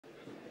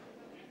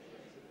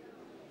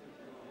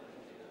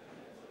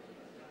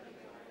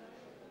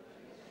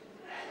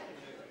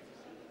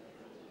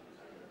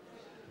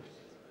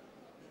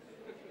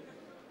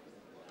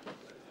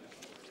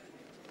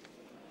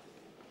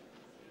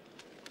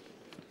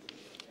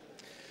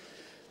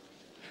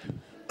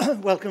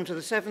Welcome to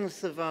the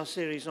seventh of our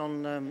series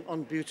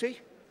on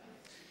beauty.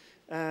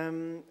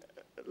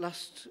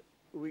 Last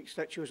week's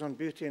lecture was on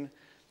beauty and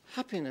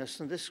happiness,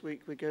 and this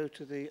week we go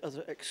to the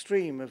other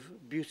extreme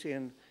of beauty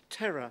and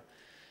terror.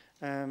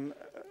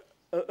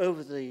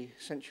 Over the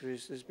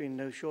centuries, there's been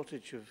no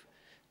shortage of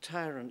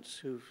tyrants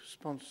who've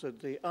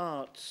sponsored the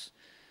arts,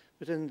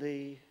 but in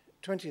the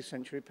 20th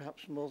century,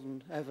 perhaps more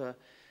than ever,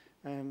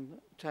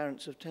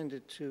 tyrants have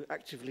tended to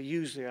actively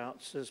use the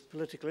arts as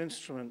political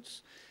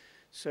instruments.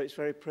 So it's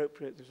very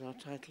appropriate that our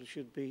title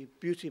should be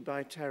Beauty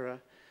by Terror,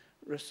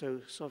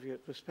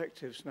 Russo-Soviet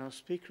Perspectives. Now, our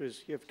speaker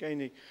is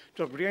Evgeny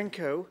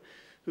Dobrenko,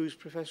 who's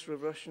Professor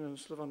of Russian and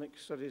Slavonic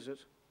Studies at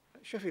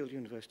Sheffield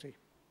University.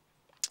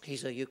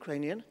 He's a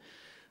Ukrainian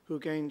who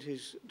gained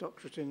his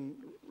doctorate in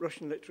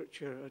Russian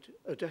literature at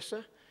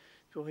Odessa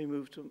before he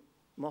moved to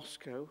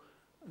Moscow,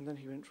 and then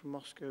he went from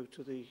Moscow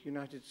to the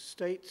United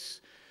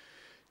States,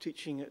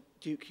 teaching at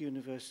Duke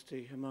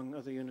University, among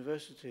other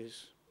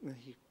universities.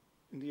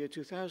 In the year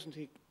 2000,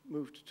 he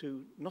moved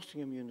to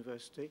Nottingham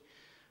University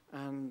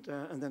and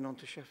then on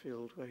to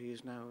Sheffield, where he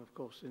is now, of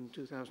course, in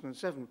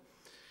 2007.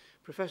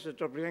 Professor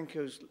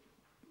Dobrenko's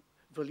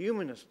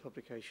voluminous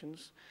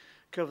publications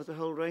cover the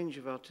whole range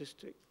of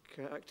artistic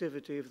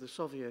activity of the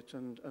Soviet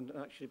and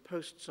actually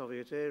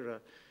post-Soviet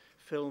era,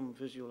 film,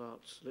 visual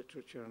arts,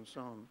 literature, and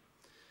so on.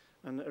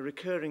 And a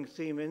recurring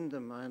theme in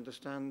them, I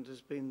understand,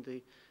 has been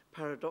the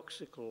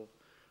paradoxical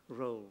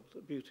role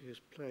that beauty has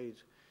played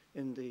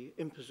in the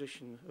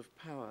imposition of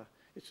power.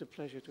 It's a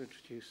pleasure to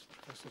introduce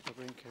Professor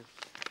Dobrenko.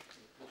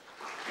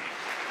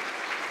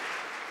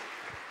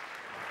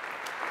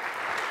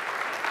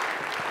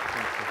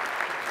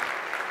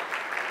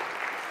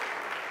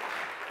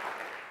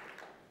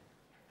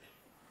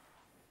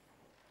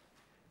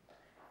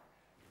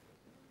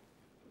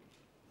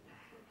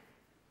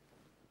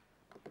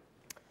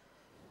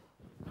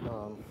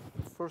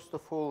 First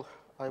of all,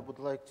 I would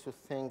like to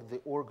thank the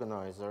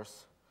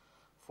organizers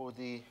for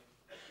the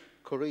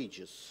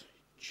courageous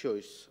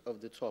choice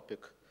of the topic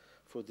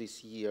for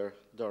this year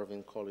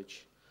Darwin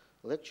College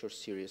lecture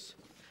series,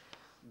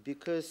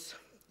 because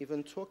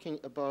even talking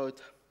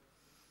about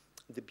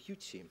the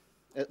beauty,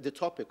 the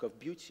topic of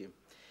beauty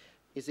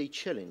is a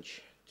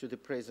challenge to the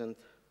present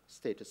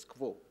status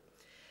quo,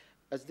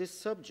 as this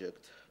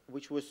subject,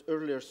 which was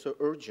earlier so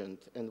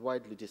urgent and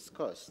widely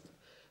discussed,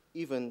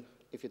 even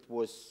if it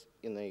was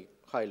in a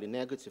highly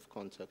negative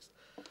context,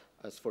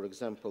 as for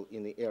example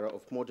in the era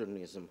of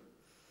modernism,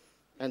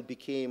 and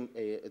became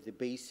the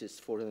basis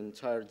for an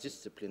entire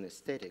discipline,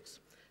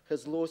 aesthetics,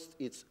 has lost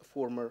its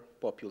former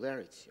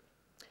popularity.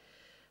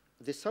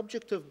 The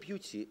subject of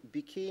beauty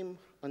became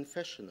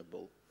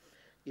unfashionable,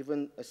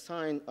 even a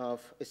sign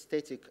of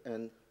aesthetic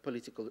and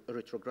political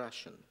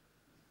retrogression.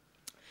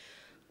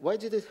 Why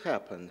did it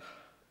happen?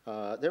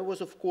 There was,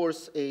 of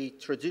course, a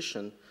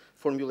tradition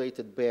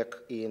formulated back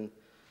in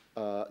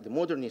the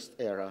modernist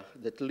era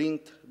that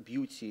linked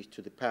beauty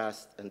to the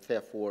past and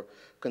therefore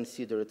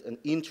considered an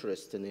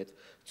interest in it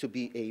to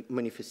be a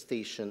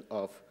manifestation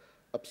of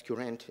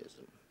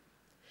obscurantism.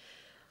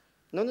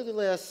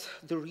 Nonetheless,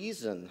 the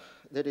reason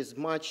that is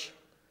much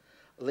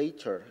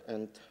later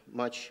and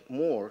much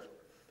more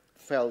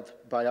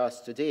felt by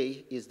us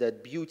today is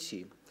that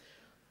beauty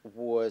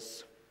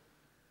was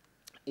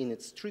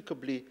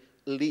inextricably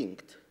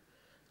linked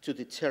to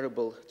the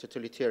terrible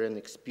totalitarian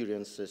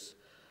experience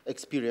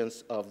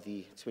of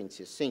the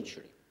 20th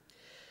century.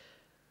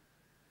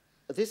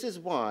 This is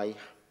why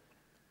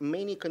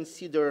many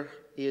consider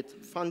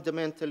it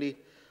fundamentally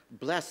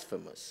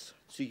blasphemous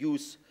to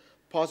use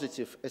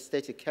positive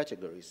aesthetic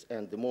categories,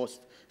 and the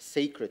most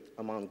sacred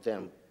among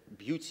them,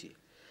 beauty,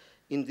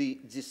 in the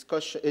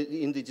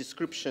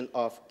description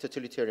of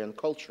totalitarian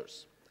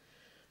cultures.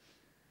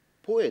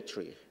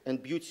 Poetry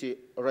and beauty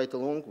right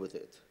along with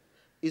it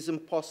is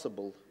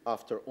impossible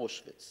after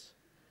Auschwitz.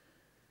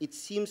 It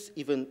seems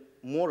even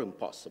more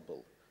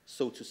impossible,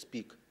 so to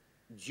speak,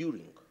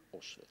 during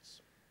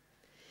Auschwitz.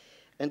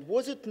 And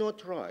was it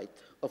not right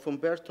of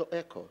Umberto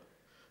Eco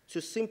to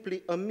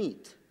simply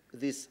omit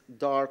this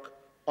dark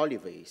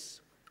olivace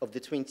of the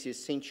 20th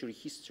century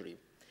history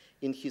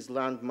in his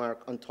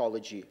landmark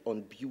anthology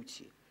on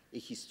beauty, a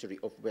history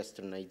of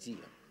Western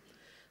idea,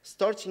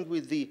 starting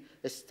with the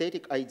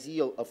aesthetic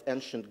ideal of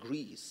ancient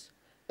Greece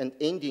and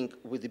ending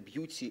with the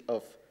beauty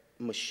of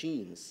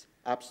machines,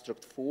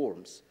 abstract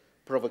forms,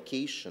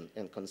 provocation,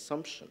 and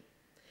consumption?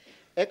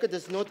 Eco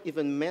does not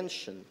even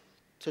mention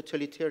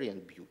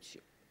totalitarian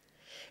beauty,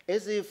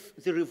 as if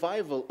the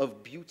revival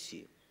of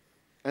beauty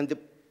and the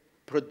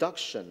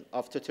production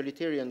of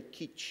totalitarian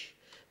kitsch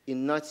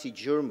in Nazi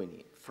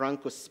Germany,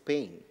 Franco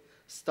Spain,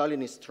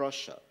 Stalinist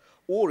Russia,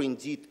 or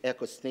indeed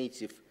Eco's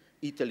native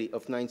Italy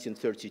of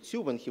 1932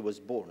 when he was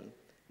born,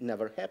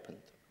 never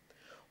happened.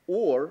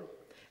 Or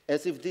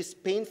as if this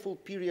painful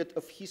period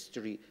of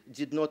history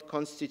did not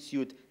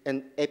constitute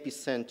an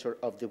epicenter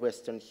of the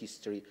Western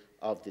history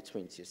of the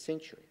 20th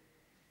century.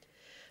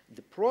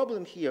 The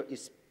problem here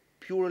is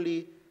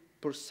purely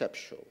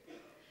perceptual.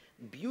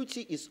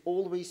 Beauty is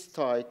always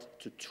tied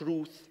to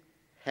truth,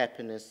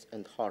 happiness,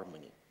 and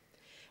harmony.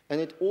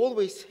 and it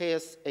always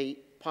has a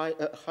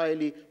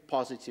highly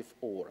positive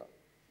aura.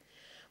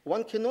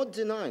 One cannot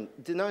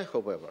deny,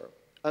 however,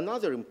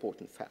 another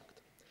important fact.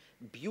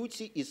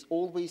 Beauty is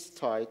always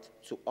tied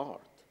to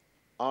art.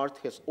 Art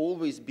has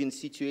always been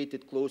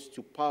situated close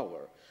to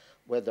power,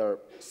 whether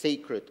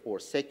sacred or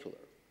secular.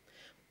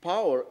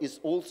 Power is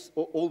also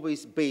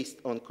always based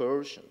on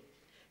coercion.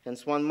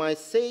 Hence, one might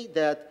say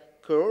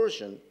that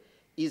coercion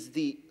is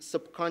the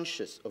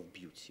subconscious of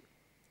beauty,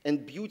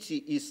 and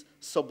beauty is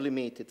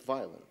sublimated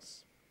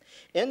violence.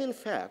 And in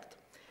fact,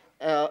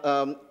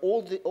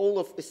 all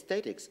of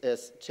aesthetics,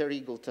 as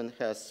Terry Eagleton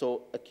has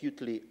so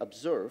acutely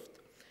observed,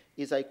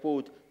 is, I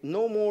quote,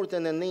 no more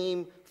than a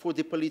name for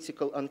the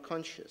political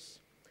unconscious.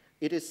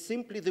 It is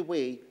simply the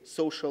way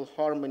social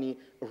harmony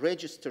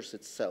registers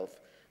itself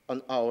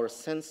on our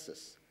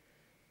senses,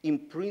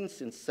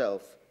 imprints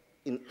itself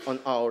on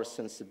our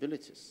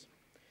sensibilities.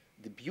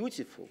 The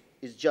beautiful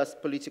is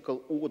just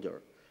political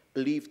order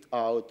lived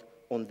out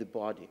on the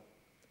body,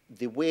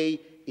 the way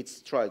it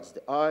strikes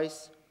the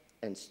eyes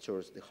and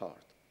stirs the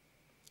heart,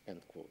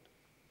 end quote.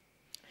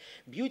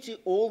 Beauty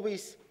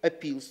always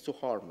appeals to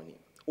harmony,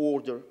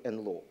 order,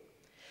 and law.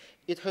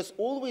 It has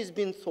always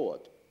been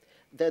thought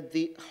that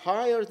the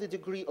higher the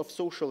degree of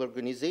social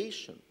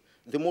organization,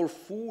 the more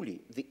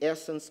fully the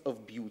essence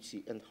of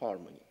beauty and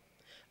harmony,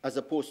 as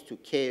opposed to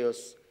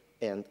chaos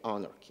and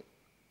anarchy,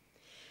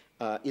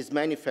 is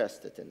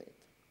manifested in it.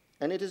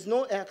 And it is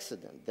no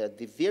accident that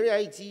the very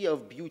idea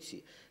of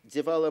beauty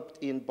developed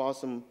in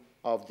bosom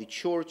of the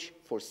church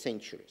for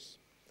centuries.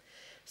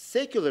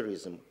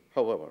 Secularism,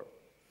 however,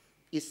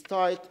 is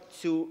tied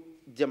to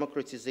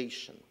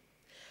democratization,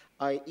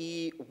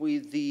 i.e.,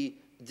 with the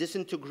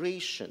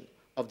disintegration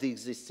of the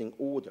existing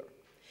order.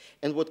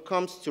 And what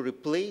comes to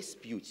replace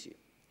beauty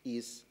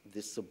is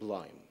the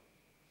sublime.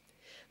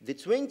 The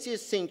 20th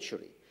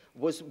century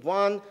was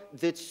one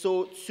that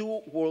saw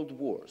 2 world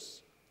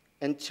wars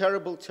and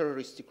terrible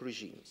terroristic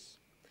regimes.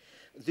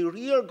 The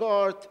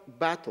rearguard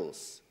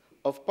battles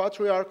of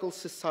patriarchal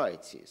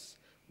societies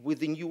with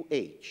the new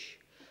age,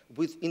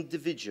 with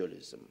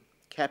individualism,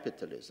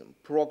 capitalism,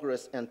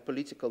 progress, and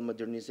political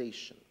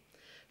modernization,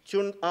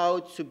 turned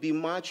out to be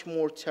much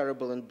more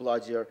terrible and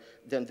bloodier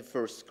than the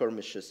first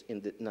skirmishes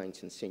in the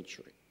 19th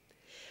century.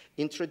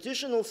 In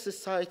traditional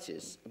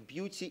societies,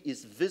 beauty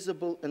is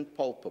visible and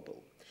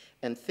palpable,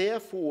 and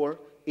therefore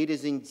it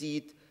is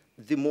indeed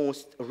the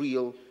most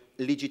real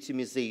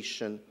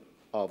legitimization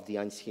of the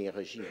ancien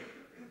regime.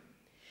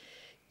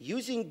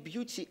 Using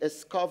beauty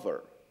as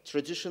cover,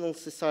 traditional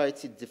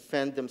society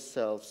defend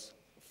themselves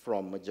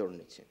from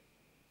modernity.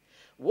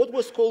 What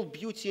was called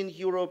beauty in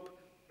Europe,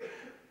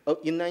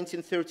 in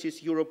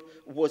 1930s Europe,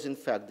 was in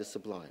fact the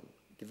sublime,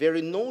 the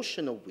very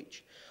notion of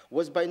which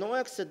was by no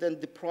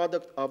accident the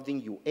product of the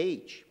new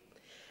age.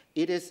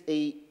 It is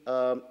a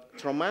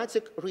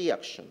traumatic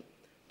reaction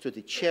to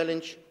the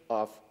challenge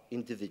of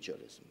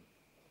individualism.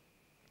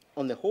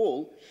 On the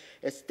whole,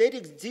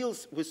 aesthetics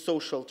deals with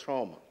social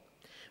trauma.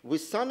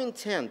 With some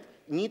intent,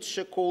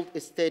 Nietzsche called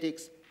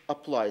aesthetics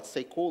applied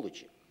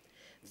psychology.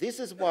 This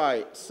is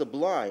why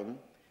sublime,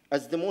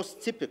 as the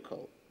most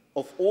typical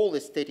of all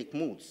aesthetic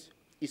moods,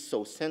 is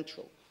so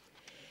central.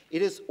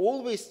 It is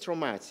always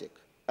traumatic,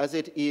 as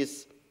it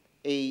is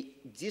a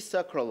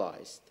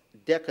desacralized,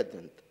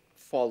 decadent,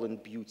 fallen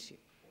beauty,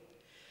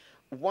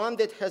 one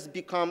that has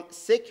become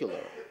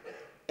secular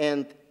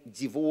and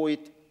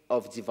devoid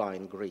of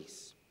divine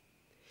grace.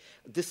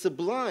 The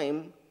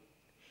sublime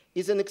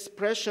is an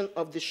expression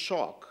of the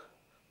shock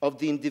of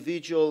the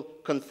individual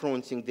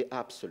confronting the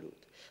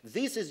absolute.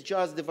 This is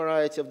just the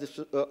variety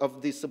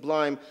of the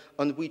sublime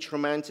on which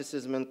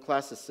Romanticism and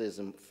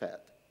Classicism fed.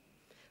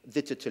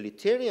 The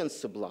totalitarian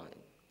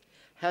sublime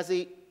has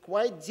a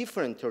quite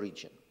different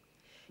origin.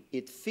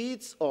 It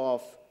feeds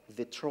off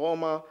the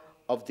trauma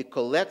of the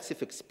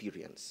collective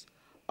experience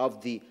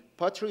of the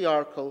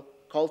patriarchal,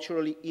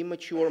 culturally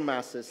immature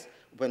masses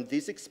when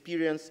this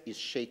experience is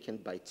shaken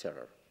by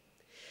terror.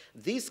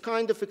 This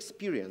kind of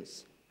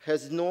experience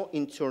has no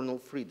internal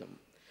freedom,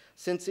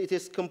 since it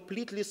is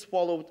completely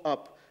swallowed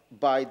up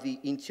by the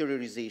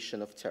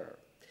interiorization of terror.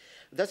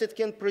 Thus, it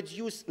can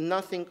produce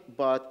nothing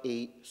but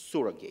a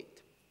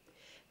surrogate.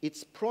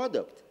 Its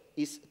product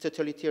is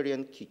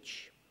totalitarian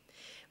kitsch.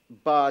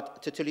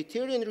 But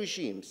totalitarian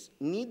regimes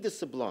need the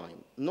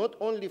sublime not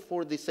only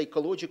for the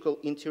psychological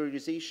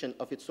interiorization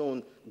of its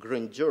own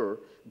grandeur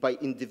by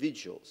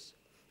individuals,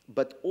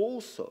 but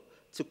also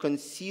to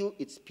conceal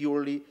its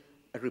purely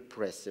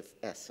repressive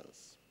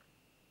essence.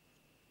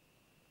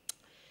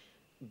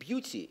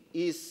 Beauty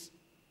is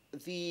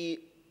the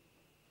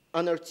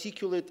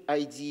unarticulate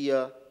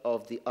idea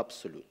of the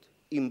absolute,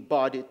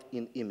 embodied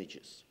in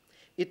images.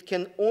 It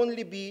can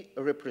only be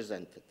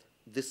represented.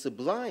 The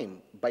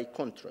sublime, by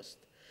contrast,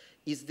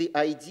 is the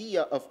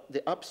idea of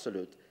the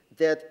absolute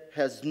that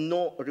has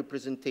no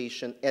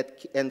representation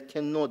and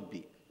cannot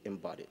be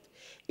embodied.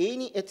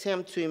 Any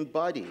attempt to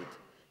embody it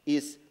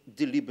is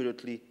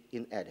deliberately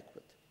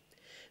inadequate.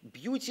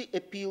 Beauty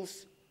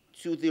appeals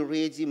to the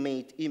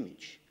ready-made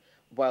image,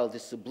 while the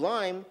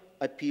sublime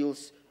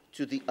appeals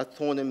to the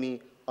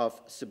autonomy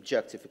of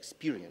subjective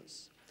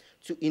experience,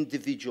 to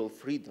individual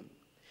freedom.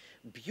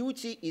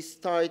 Beauty is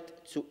tied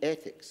to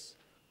ethics.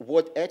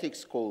 What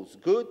ethics calls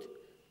good,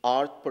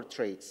 art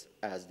portrays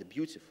as the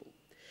beautiful.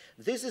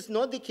 This is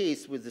not the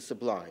case with the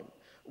sublime,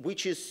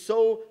 which is so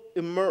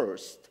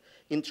immersed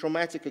in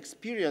traumatic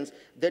experience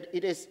that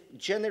it is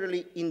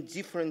generally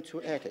indifferent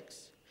to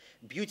ethics.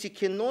 Beauty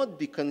cannot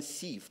be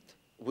conceived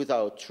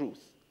without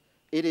truth.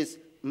 It is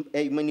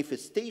a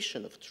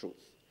manifestation of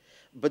truth.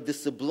 But the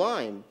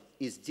sublime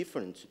is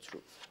different to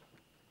truth.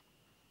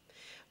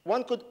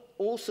 One could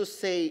also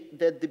say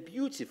that the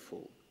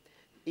beautiful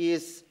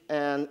is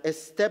an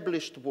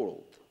established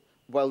world,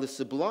 while the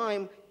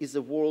sublime is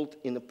a world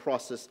in a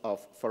process of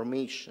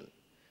formation.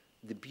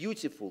 The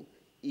beautiful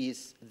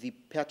is the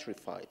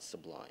petrified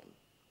sublime.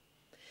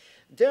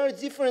 There are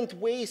different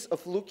ways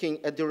of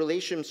looking at the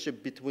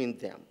relationship between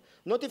them.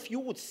 Not if you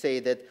would say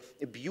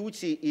that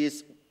beauty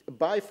is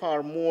by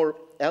far more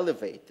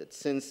elevated,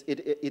 since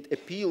it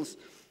appeals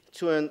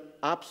to an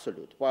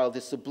absolute, while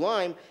the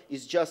sublime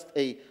is just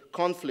a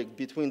conflict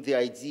between the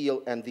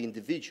ideal and the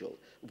individual,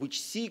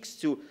 which seeks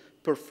to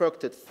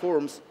perfected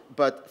forms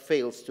but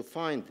fails to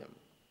find them.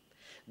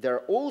 There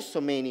are also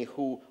many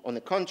who, on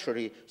the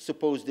contrary,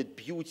 suppose that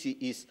beauty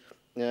is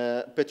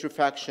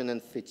petrifaction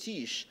and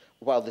fetish,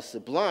 while the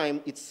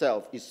sublime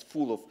itself is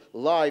full of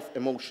life,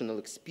 emotional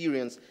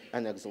experience,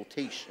 and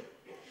exaltation.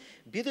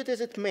 Be that as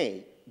it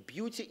may,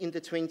 beauty in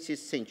the 20th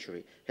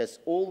century has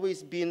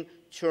always been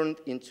turned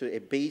into a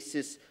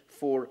basis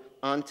for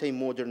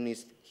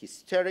anti-modernist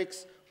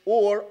hysterics,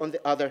 or, on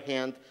the other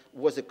hand,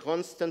 was a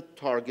constant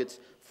target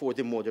for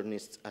the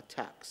modernists'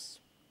 attacks.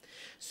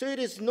 So it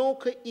is no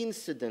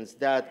coincidence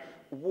that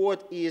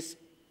what is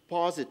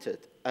posited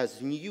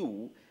as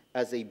new,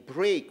 as a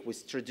break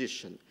with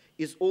tradition,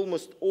 is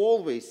almost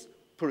always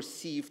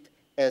perceived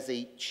as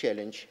a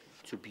challenge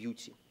to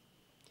beauty.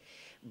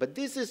 But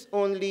this is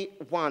only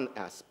one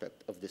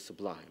aspect of the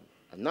sublime.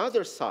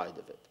 Another side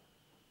of it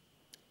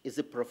is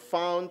a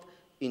profound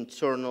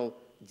internal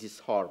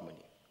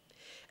disharmony.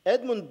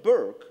 Edmund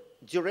Burke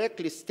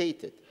directly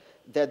stated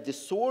that the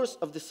source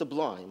of the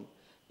sublime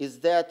is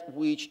that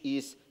which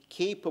is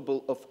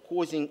capable of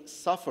causing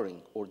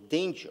suffering or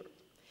danger,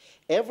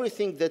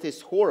 everything that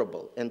is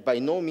horrible and by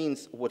no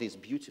means what is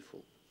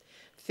beautiful.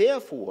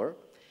 Therefore,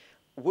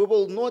 we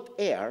will not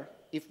err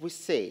if we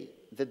say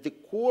that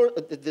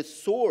the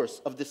source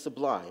of the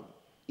sublime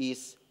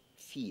is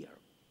fear.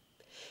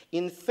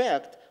 In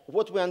fact,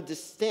 what we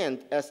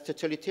understand as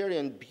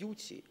totalitarian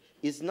beauty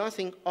is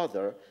nothing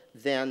other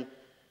than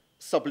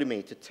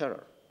sublimated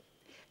terror.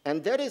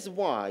 And that is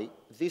why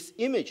these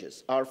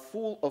images are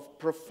full of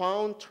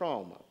profound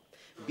trauma.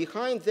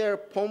 Behind their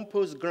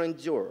pompous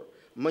grandeur,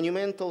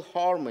 monumental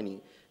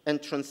harmony,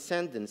 and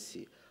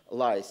transcendency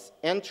lies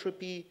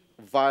entropy,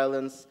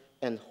 violence,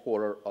 and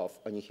horror of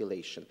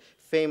annihilation.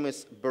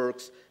 Famous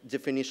Burke's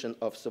definition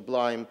of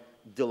sublime,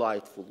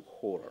 delightful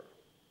horror.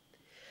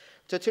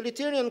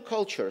 Totalitarian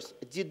cultures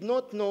did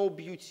not know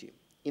beauty.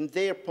 In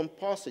their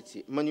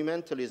pomposity,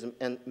 monumentalism,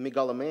 and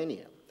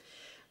megalomania,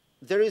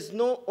 there is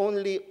not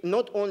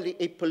only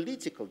a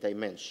political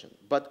dimension,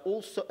 but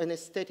also an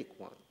aesthetic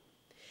one.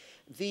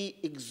 The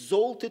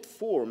exalted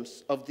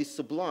forms of the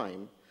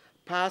sublime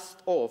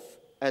passed off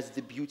as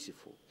the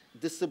beautiful.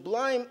 The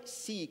sublime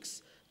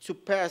seeks to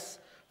pass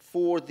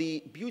for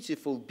the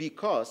beautiful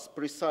because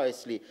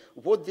precisely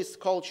what these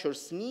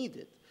cultures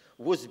needed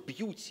was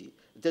beauty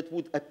that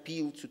would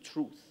appeal to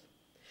truth.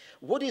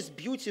 What is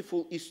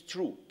beautiful is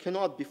true,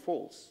 cannot be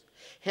false.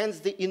 Hence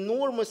the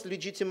enormous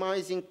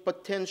legitimizing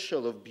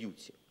potential of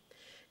beauty.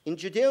 In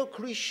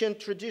Judeo-Christian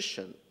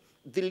tradition,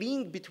 the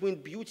link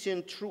between beauty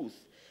and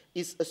truth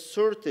is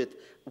asserted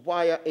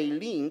via a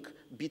link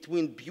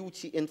between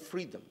beauty and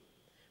freedom.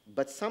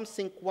 But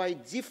something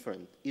quite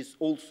different is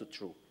also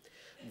true: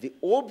 the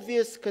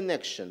obvious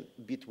connection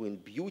between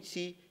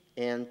beauty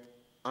and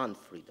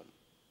unfreedom.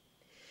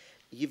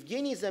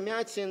 Evgeny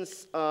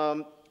Zamyatin's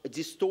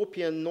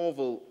dystopian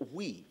novel,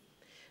 We,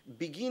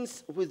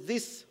 begins with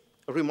this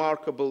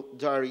remarkable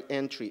diary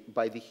entry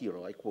by the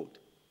hero, I quote: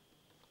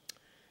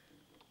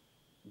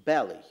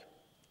 "Ballet,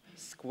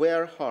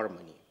 square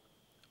harmony.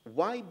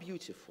 Why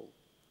beautiful?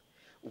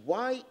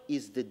 Why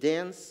is the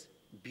dance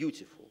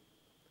beautiful?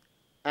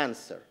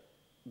 Answer: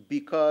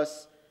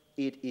 because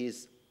it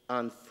is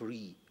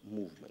unfree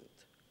movement.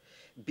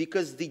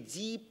 Because the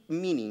deep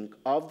meaning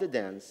of the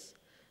dance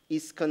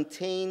is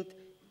contained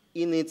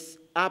in its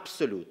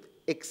absolute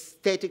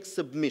ecstatic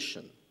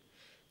submission,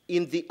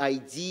 in the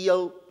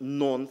ideal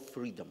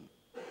non-freedom.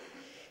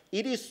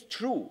 It is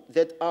true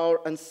that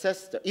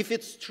if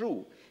it's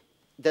true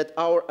that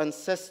our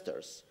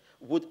ancestors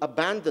would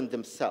abandon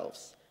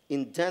themselves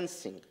in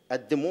dancing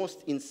at the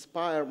most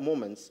inspired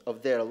moments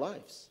of their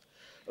lives,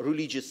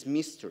 religious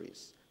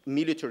mysteries,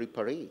 military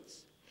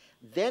parades,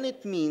 then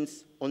it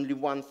means only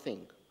one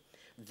thing: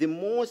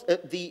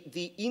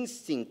 the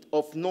instinct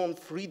of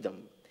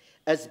non-freedom,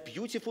 as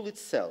beautiful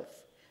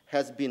itself,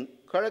 has been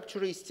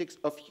characteristic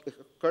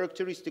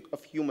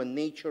of human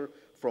nature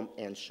from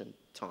ancient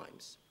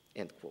times."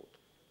 End quote.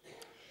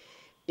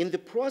 In the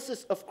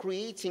process of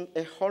creating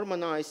a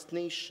harmonized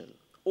nation,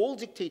 all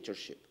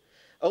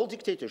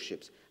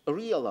dictatorships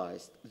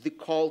realized the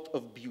cult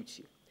of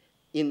beauty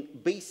in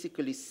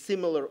basically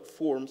similar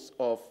forms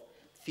of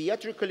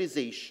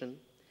theatricalization,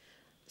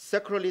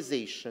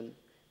 sacralization,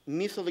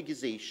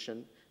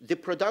 mythologization, the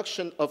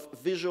production of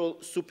visual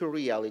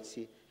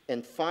superreality,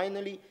 and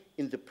finally,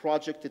 in the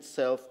project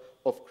itself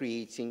of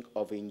creating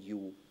of a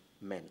new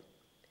man.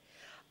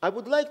 I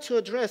would like to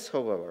address,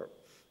 however,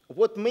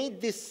 what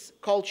made these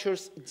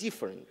cultures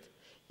different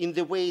in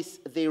the ways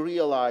they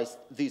realized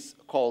this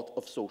cult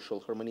of social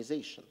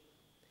harmonization.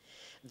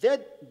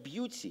 That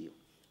beauty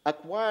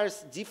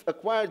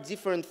acquired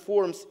different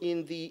forms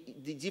in the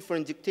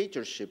different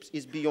dictatorships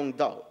is beyond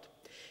doubt.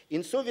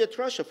 In Soviet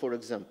Russia, for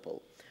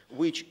example,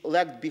 which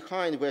lagged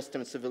behind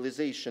Western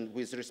civilization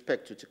with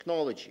respect to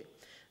technology,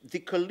 the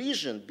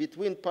collision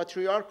between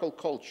patriarchal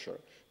culture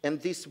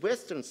and this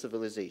Western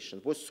civilization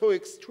was so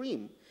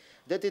extreme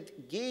that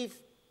it gave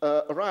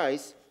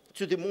rise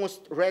to the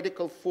most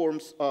radical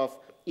forms of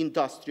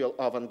industrial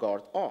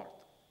avant-garde art,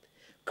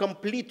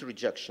 complete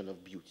rejection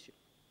of beauty.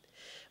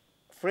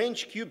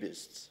 French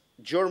Cubists,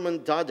 German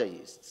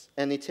Dadaists,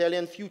 and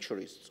Italian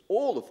Futurists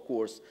all, of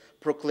course,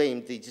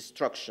 proclaimed the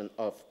destruction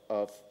of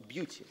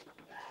beauty.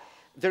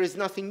 There is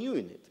nothing new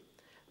in it.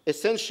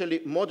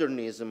 Essentially,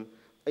 modernism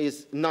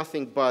is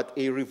nothing but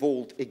a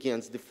revolt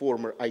against the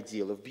former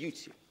ideal of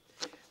beauty.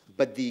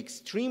 But the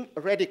extreme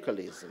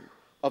radicalism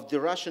of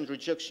the Russian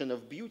rejection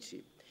of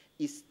beauty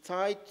is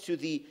tied to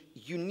the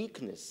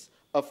uniqueness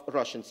of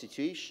Russian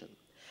situation.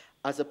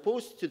 As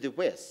opposed to the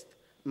West,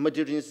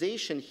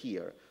 modernization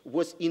here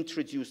was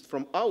introduced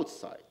from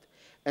outside,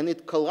 and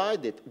it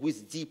collided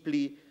with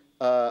deeply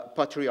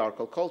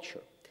patriarchal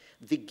culture.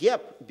 The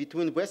gap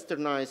between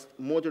westernized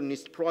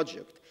modernist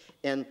project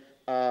and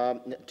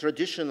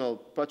traditional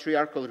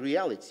patriarchal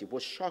reality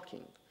was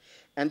shocking,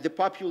 and the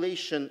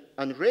population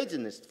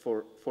unreadiness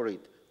for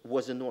it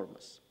was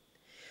enormous.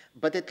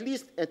 But at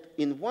least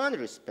in one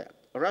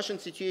respect, Russian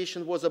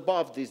situation was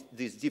above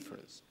this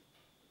difference.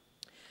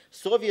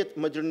 Soviet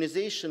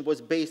modernization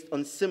was based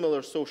on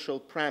similar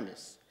social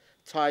premise,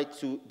 tied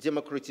to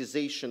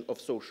democratization of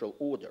social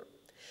order.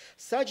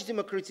 Such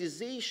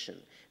democratization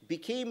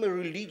became a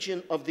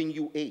religion of the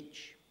new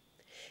age.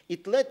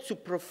 It led to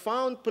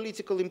profound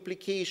political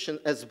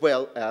implications as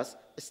well as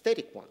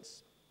aesthetic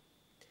ones.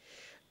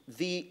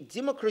 The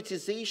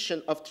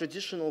democratization of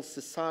traditional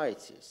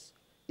societies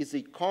is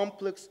a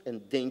complex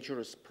and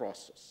dangerous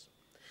process,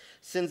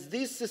 since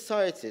these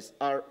societies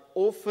are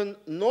often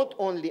not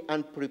only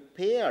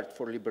unprepared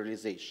for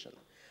liberalization,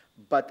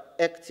 but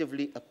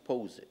actively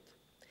oppose it.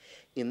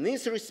 In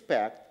this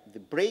respect, the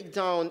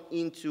breakdown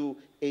into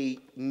a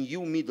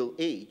new Middle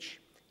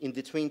Age in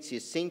the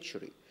 20th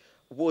century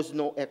was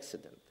no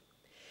accident.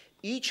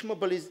 Each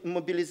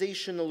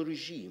mobilizational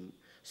regime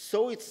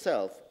saw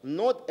itself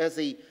not as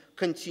a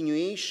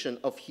continuation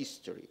of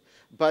history,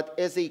 but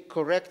as a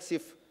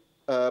corrective,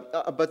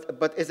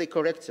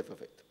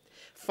 of it.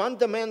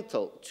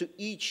 Fundamental to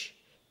each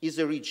is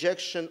a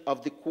rejection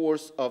of the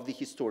course of the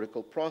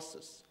historical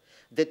process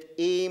that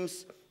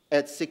aims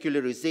at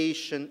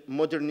secularization,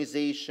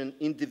 modernization,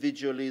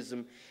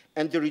 individualism,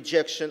 and the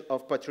rejection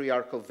of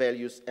patriarchal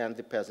values and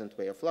the peasant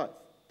way of life.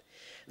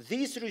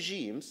 These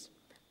regimes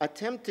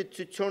attempted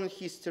to turn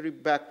history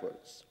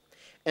backwards,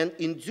 and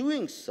in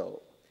doing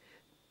so,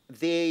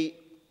 they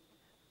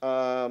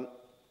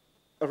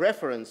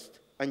referenced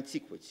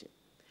antiquity.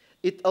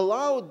 It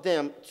allowed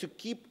them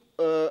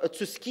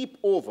to skip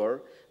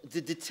over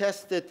the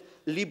detested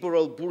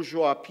liberal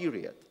bourgeois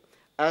period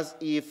as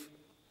if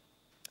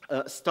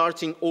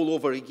starting all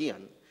over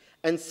again,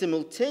 and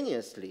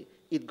simultaneously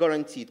it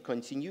guaranteed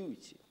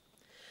continuity.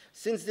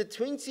 Since the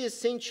 20th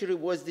century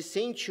was the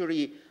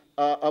century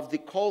of the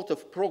cult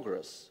of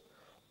progress,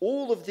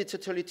 all of the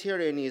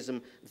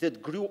totalitarianism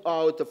that grew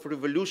out of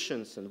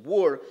revolutions and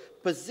war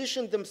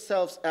positioned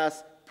themselves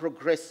as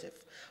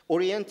progressive,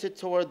 oriented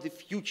toward the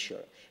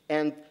future,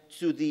 and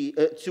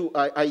to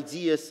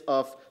ideas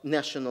of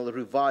national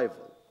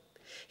revival.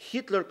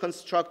 Hitler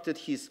constructed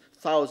his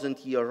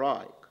 1,000-year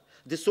Reich.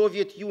 The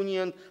Soviet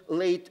Union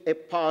laid a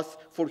path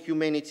for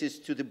humanities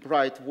to the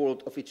bright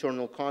world of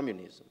eternal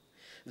communism.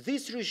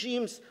 These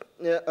regimes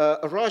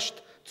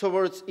rushed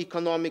towards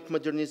economic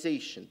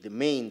modernization. The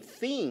main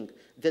thing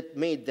that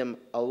made them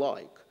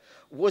alike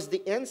was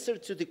the answer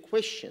to the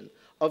question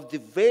of the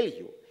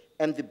value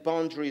and the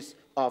boundaries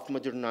of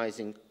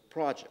modernizing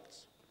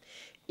projects.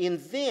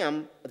 In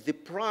them, the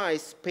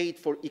price paid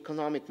for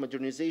economic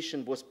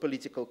modernization was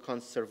political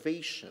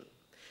conservation,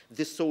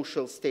 the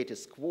social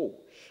status quo,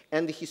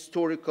 and the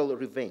historical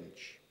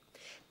revenge.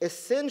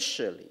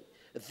 Essentially,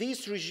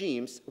 these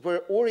regimes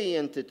were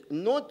oriented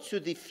not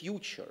to the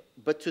future,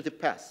 but to the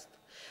past.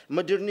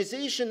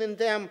 Modernization in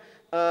them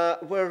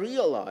were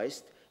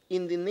realized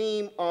in the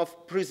name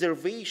of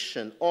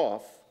preservation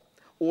of,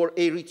 or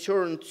a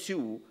return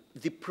to,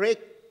 the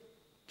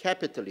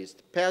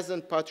pre-capitalist,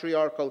 peasant,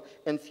 patriarchal,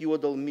 and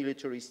feudal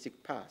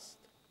militaristic past.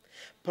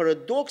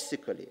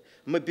 Paradoxically,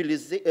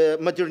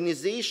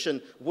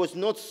 modernization was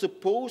not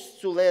supposed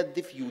to let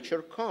the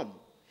future come,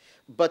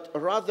 but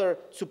rather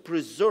to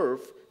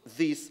preserve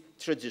these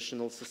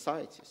traditional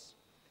societies.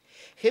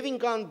 Having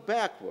gone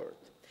backward,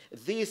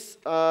 they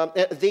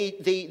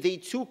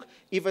took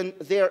even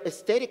their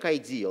aesthetic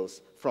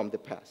ideals from the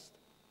past.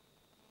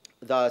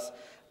 Thus,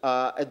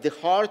 at the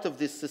heart of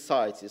these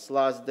societies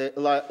lies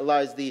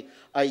the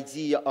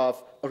idea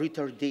of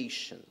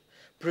retardation,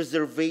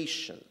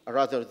 preservation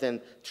rather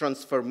than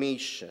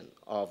transformation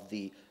of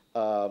the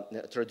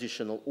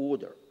traditional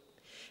order.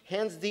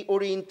 Hence, the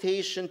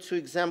orientation to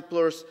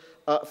exemplars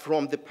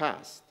from the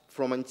past,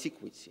 from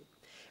antiquity.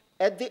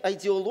 At the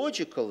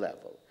ideological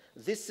level,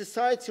 this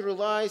society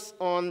relies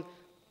on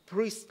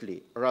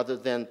priestly rather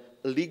than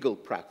legal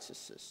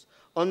practices,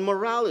 on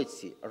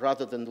morality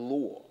rather than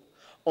law,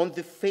 on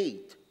the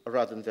fate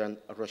rather than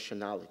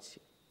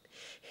rationality.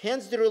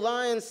 Hence, the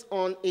reliance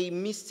on a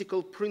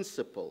mystical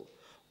principle,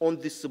 on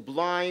the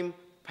sublime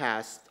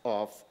past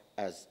of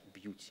as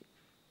beauty.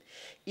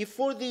 If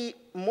for the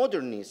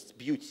modernist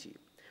beauty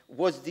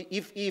was the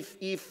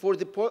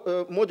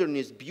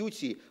modernist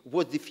beauty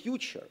was the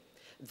future,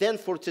 then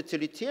for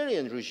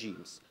totalitarian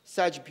regimes,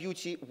 such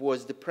beauty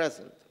was the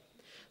present,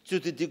 to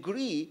the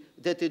degree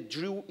that it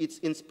drew its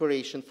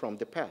inspiration from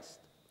the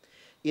past.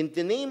 In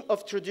the name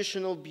of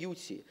traditional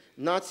beauty,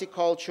 Nazi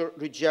culture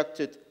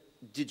rejected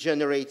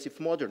degenerative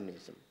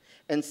modernism,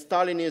 and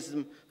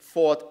Stalinism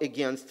fought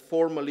against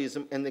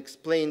formalism and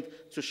explained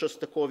to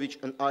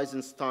Shostakovich and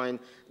Eisenstein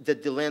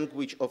that the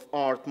language of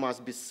art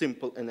must be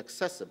simple and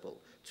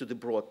accessible to the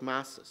broad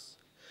masses.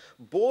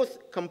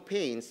 Both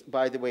campaigns,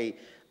 by the way,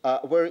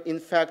 were in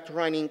fact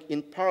running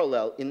in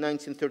parallel in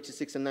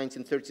 1936 and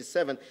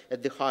 1937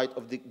 at the height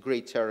of the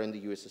Great Terror in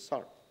the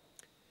USSR.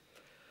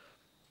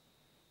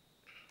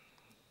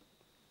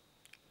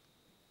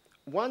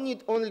 One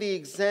need only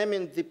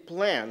examine the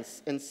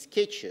plans and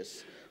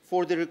sketches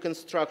for the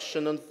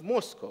reconstruction of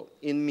Moscow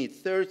in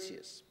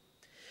mid-30s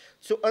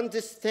to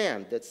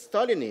understand that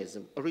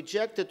Stalinism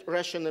rejected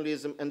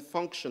rationalism and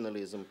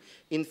functionalism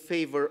in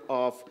favor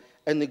of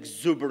an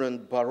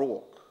exuberant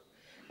Baroque,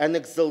 an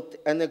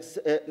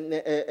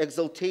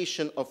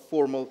exaltation of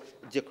formal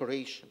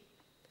decoration.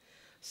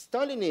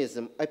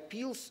 Stalinism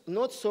appeals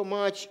not so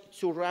much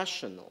to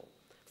rational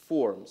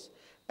forms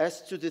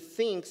as to the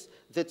things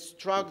that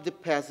struck the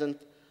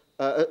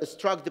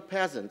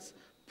peasants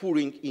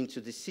pouring into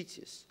the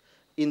cities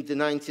in the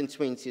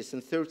 1920s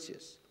and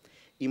 30s.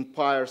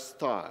 Empire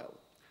style,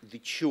 the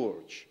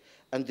church,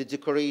 and the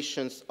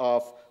decorations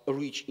of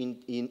rich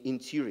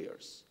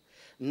interiors.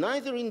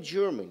 Neither in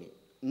Germany,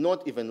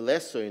 not even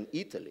less so in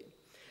Italy,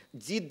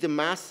 did the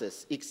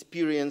masses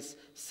experience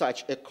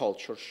such a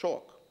culture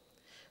shock,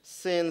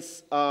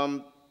 since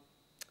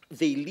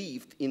they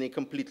lived in a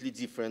completely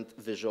different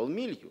visual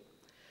milieu.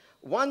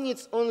 One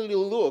needs only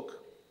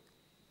look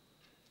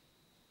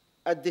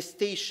at the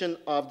station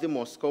of the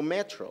Moscow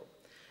metro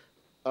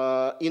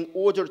in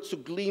order to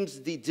glimpse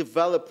the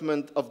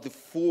development of the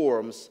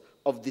forms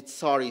of the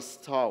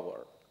Tsarist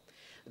tower.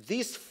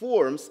 These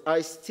forms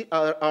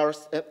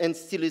and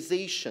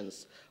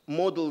stylizations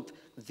modeled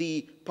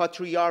the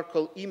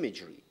patriarchal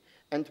imagery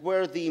and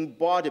were the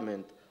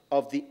embodiment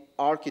of the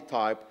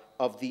archetype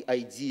of the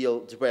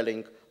ideal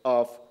dwelling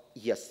of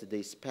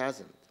yesterday's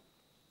peasant.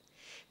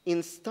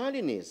 In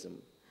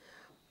Stalinism,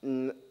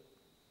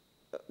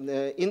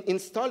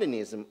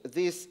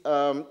 this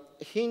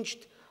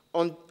hinged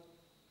on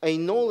a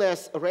no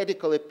less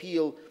radical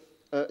appeal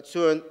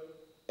to an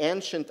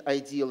ancient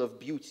ideal of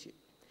beauty,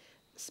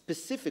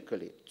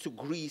 specifically to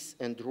Greece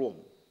and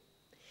Rome.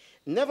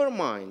 Never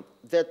mind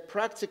that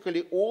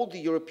practically all the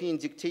European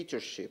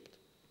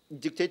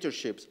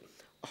dictatorships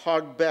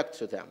hark back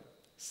to them.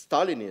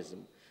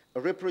 Stalinism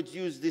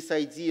reproduced this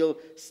ideal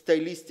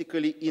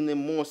stylistically in a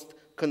most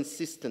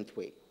consistent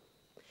way.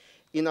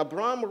 In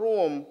Abraham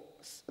Rome's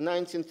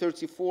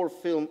 1934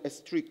 film, A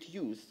Strict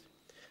Youth,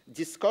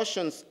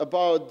 discussions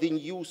about the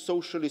new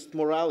socialist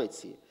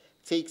morality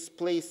takes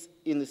place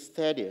in a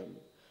stadium,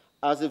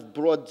 as if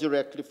brought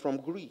directly from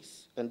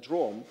Greece and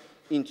Rome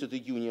into the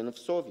Union of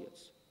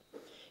Soviets.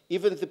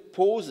 Even the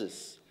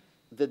poses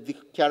that the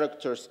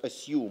characters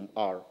assume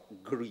are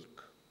Greek.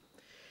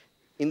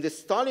 In the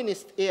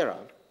Stalinist era,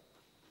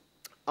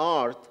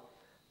 art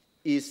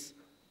is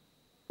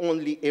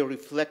only a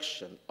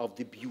reflection of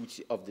the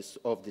beauty of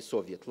the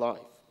Soviet life.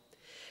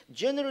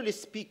 Generally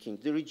speaking,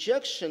 the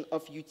rejection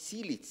of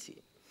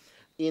utility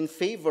in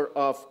favor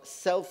of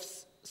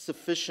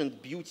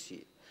self-sufficient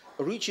beauty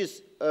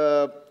reaches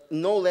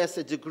no less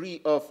a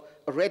degree of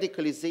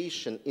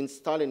radicalization in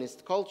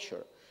Stalinist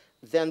culture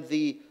than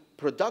the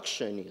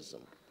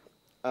productionism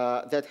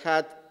that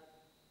had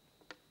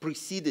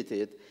preceded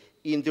it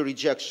in the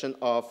rejection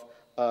of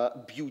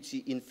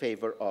beauty in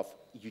favor of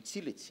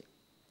utility.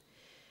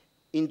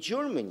 In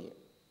Germany,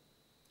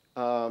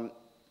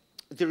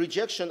 the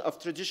rejection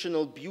of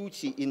traditional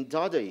beauty in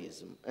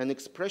Dadaism and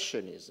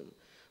Expressionism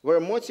were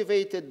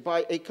motivated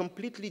by a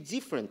completely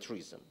different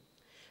reason: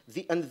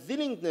 the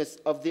unwillingness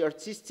of the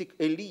artistic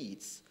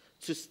elites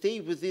to stay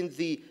within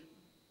the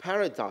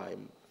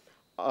paradigm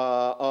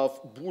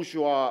of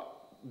bourgeois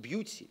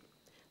beauty.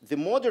 The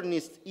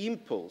modernist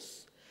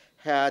impulse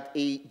had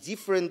a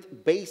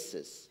different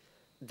basis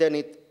than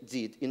it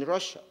did in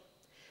Russia.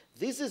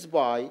 This is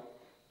why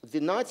the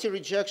Nazi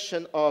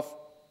rejection of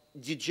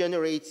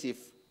degenerative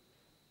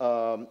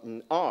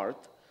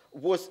art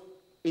was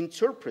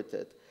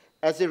interpreted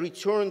as a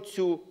return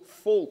to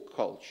folk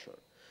culture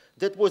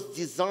that was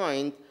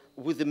designed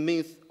with the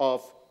myth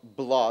of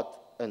blood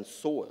and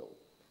soil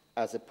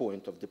as a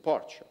point of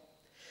departure.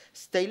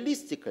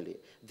 Stylistically,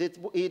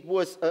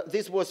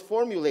 this was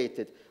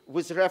formulated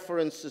with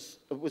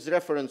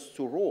reference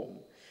to Rome,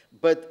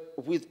 but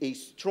with a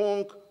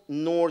strong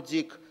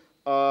Nordic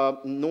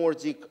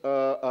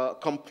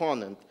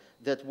component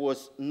that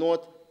was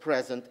not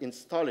present in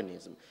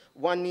Stalinism.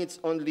 One needs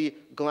only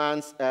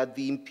glance at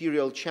the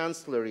Imperial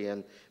Chancellery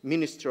and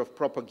Ministry of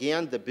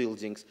Propaganda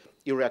buildings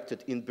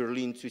erected in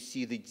Berlin to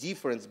see the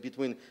difference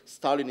between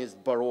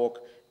Stalinist Baroque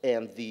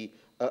and the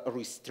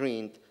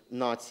restrained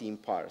Nazi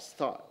Empire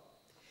style.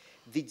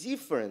 The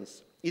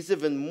difference is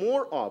even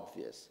more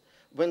obvious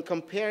when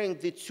comparing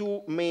the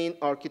two main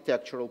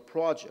architectural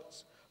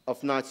projects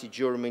of Nazi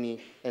Germany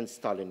and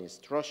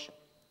Stalinist Russia: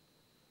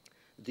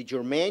 the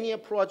Germania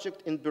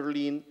project in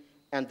Berlin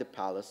and the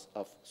Palace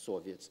of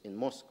Soviets in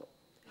Moscow.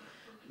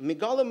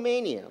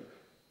 Megalomania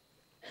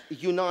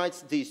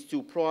unites these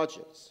two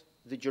projects.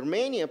 The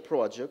Germania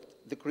project,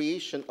 the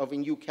creation of a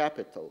new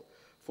capital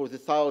for the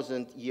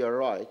 1,000-year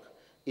Reich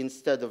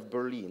instead of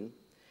Berlin,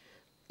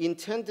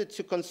 intended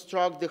to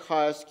construct the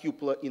highest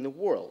cupola in the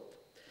world,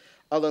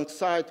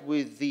 alongside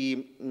which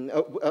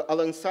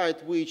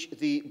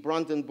the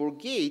Brandenburg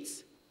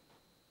Gates,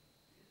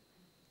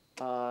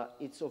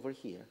 it's over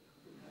here.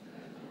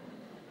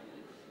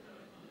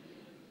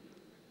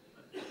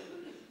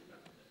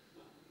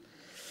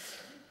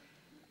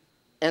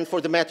 And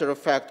for the matter of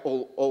fact,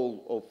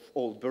 all of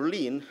old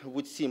Berlin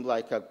would seem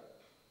like a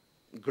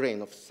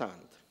grain of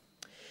sand.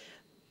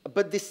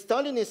 But the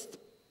Stalinist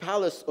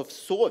Palace of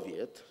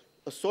Soviets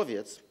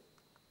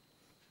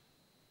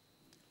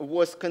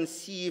was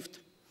conceived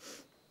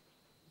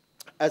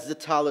as the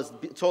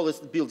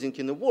tallest building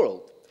in the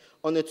world.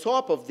 On the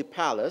top of the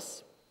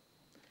palace,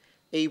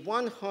 a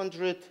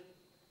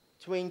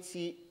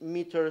 120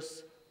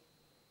 meters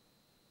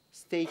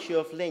statue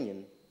of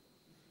Lenin.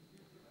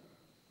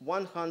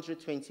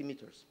 120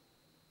 meters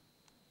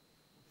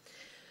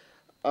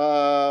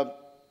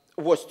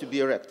was to be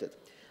erected.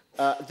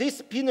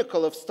 This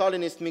pinnacle of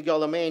Stalinist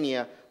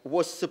megalomania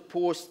was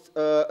supposed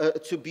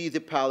to be the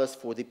palace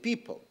for the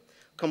people,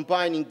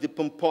 combining the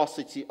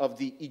pomposity of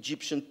the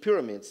Egyptian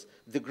pyramids,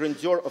 the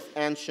grandeur of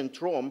ancient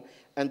Rome,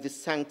 and the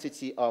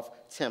sanctity of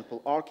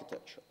temple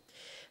architecture.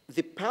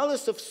 The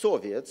Palace of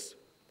Soviets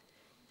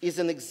is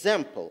an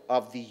example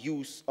of the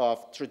use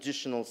of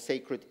traditional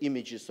sacred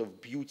images of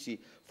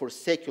beauty for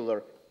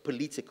secular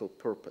political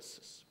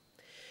purposes.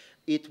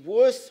 It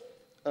was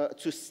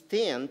to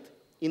stand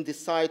in the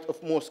site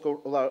of Moscow's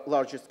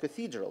largest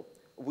cathedral,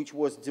 which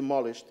was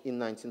demolished in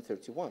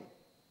 1931.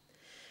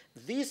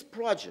 These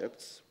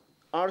projects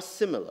are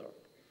similar.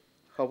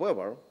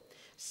 However,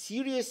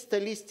 serious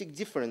stylistic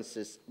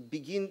differences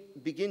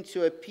begin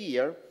to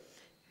appear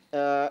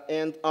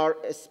and are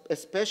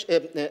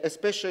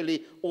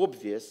especially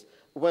obvious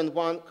when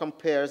one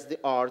compares the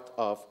art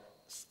of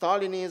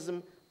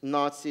Stalinism,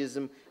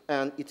 Nazism,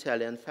 and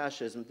Italian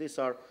fascism. These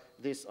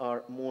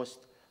are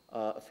most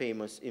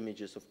famous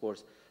images, of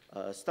course,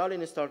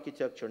 Stalinist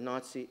architecture,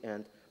 Nazi,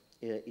 and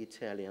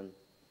Italian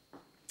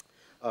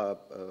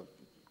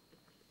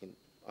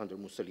under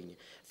Mussolini.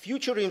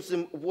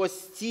 Futurism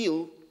was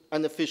still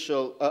an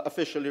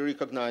officially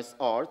recognized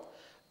art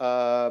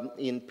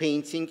in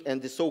painting,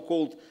 and the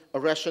so-called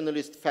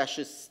rationalist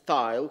fascist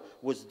style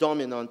was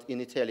dominant in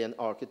Italian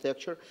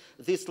architecture.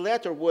 This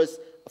latter was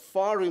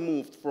far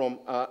removed from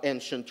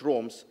ancient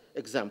Rome's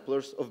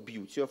exemplars of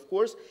beauty, of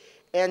course,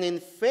 and in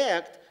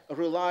fact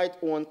relied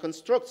on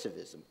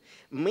constructivism,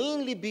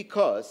 mainly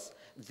because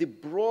the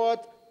broad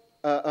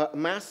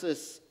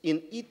masses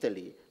in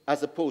Italy,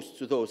 as opposed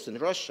to those in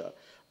Russia,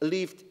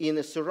 lived in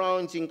a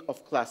surrounding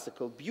of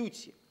classical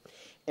beauty.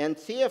 And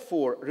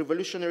therefore,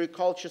 revolutionary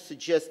culture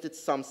suggested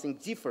something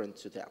different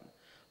to them.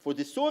 For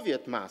the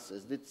Soviet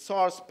masses, the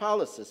Tsar's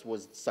palaces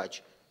was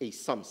such a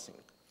something.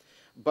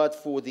 But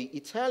for the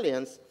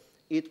Italians,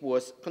 it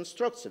was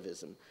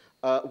constructivism,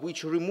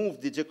 which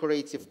removed the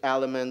decorative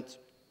element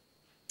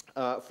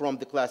from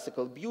the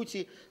classical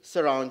beauty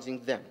surrounding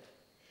them.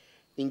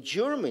 In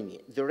Germany,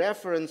 the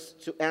reference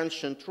to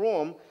ancient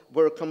Rome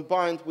were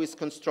combined with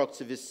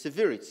constructivist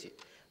severity.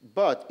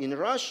 But in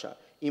Russia,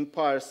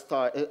 empire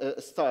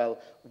style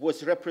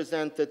was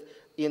represented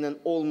in an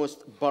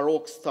almost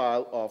Baroque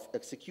style of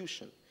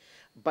execution.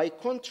 By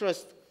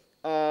contrast,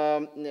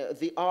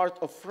 the art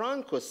of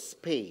Franco's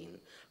Spain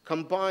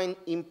combined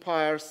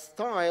empire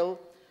style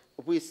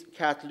with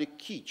Catholic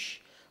kitsch,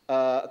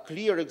 a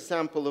clear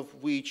example of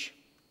which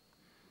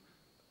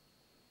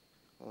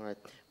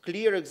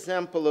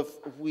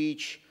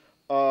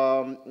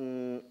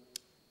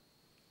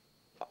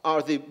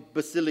are the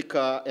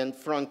Basilica and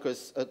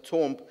Francus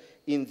tomb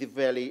in the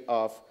Valley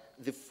of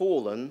the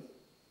Fallen.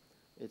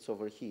 It's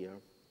over here.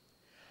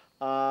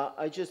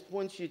 I just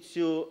want you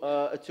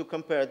to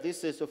compare.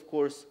 This is, of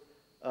course,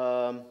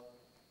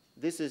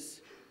 this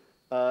is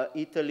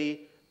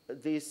Italy.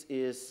 This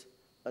is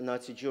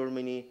Nazi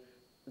Germany.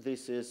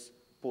 This is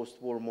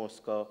post-war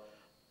Moscow.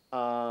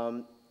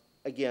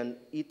 Again,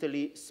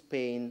 Italy,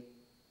 Spain,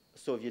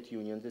 Soviet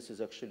Union. This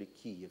is actually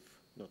Kiev,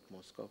 not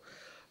Moscow,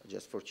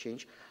 just for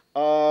change.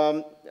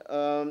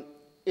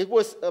 It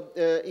was,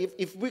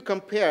 if we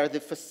compare the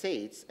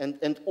facades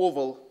and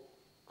oval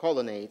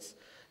colonnades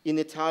in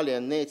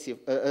Italian, native,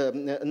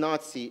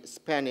 Nazi,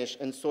 Spanish,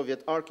 and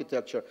Soviet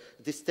architecture,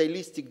 the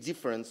stylistic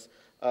difference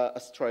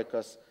strikes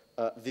us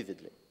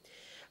vividly.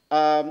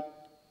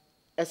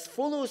 As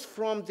follows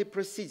from the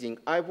preceding,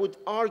 I would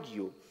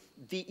argue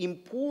the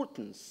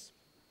importance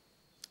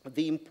of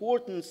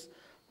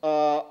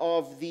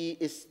the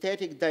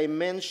aesthetic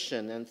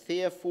dimension and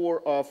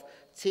therefore of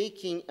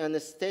taking an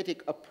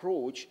aesthetic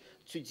approach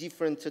to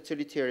different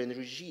totalitarian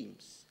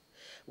regimes.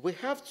 We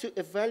have to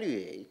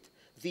evaluate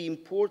the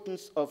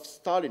importance of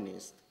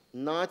Stalinist,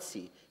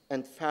 Nazi,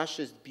 and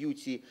fascist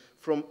beauty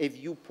from a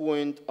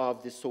viewpoint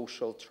of the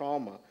social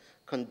trauma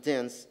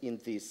condensed in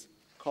these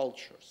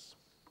cultures.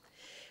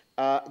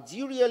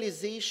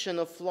 Derealization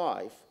of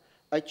life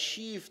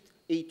achieved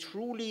a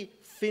truly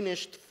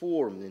finished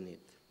form in it.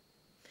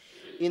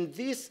 In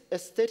this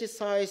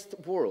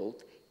aestheticized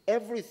world,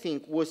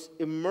 everything was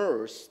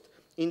immersed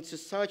into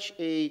such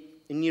a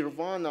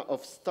nirvana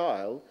of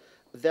style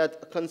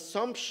that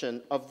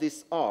consumption of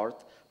this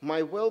art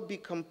might well be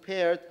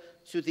compared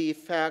to the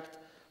effect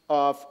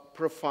of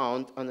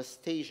profound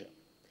anesthesia.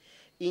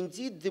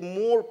 Indeed, the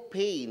more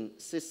pain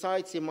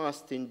society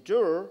must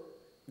endure,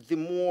 the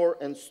more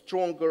and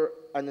stronger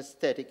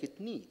anesthetic it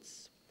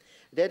needs.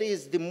 That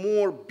is, the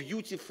more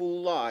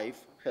beautiful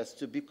life has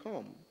to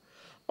become.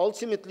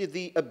 Ultimately,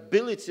 the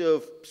ability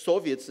of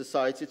Soviet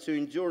society to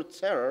endure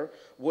terror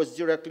was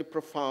directly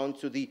profound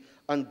to the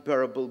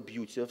unbearable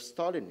beauty of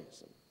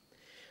Stalinism.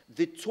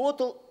 The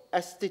total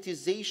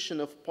aestheticization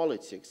of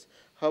politics,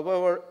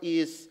 however,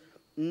 is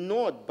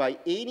not by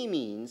any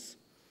means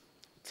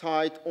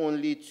tied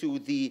only to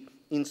the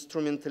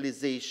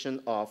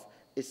instrumentalization of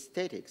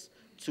aesthetics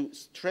to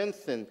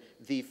strengthen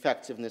the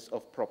effectiveness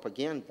of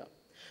propaganda,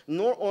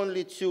 nor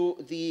only to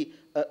the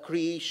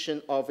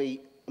creation of a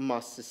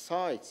mass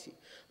society,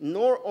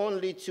 nor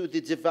only to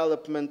the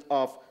development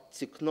of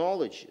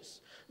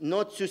technologies,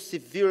 not to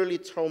severely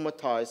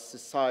traumatize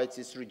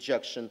society's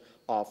rejection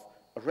of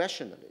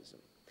rationalism.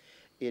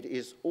 It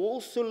is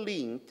also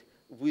linked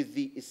with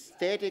the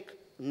aesthetic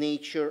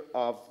nature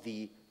of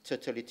the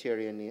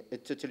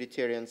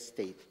totalitarian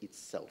state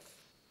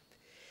itself.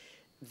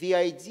 The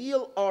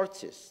ideal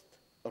artist,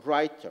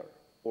 writer,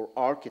 or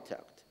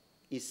architect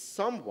is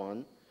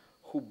someone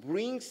who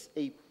brings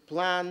a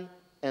plan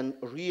and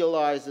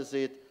realizes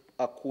it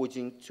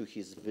according to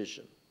his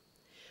vision,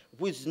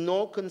 with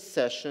no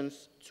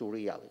concessions to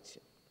reality.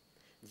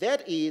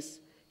 That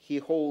is, he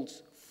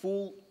holds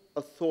full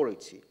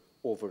authority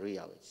over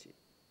reality.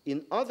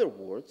 In other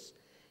words,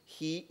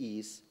 he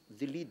is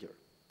the leader.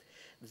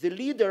 The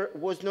leader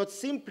was not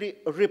simply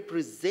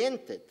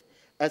represented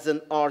as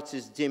an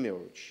artist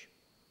demiurge,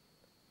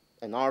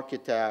 an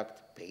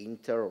architect,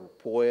 painter, or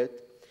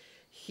poet.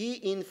 He,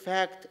 in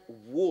fact,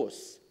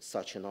 was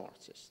such an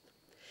artist.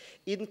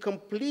 In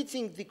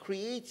completing the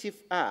creative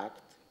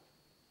act,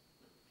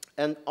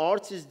 an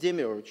artist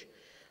demiurge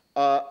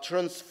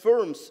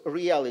transforms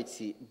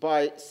reality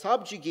by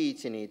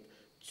subjugating it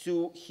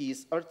to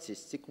his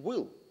artistic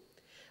will.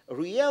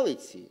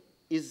 Reality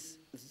is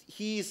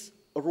his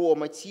raw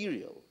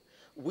material,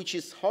 which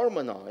is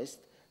harmonized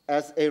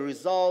as a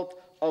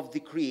result of the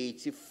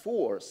creative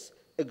force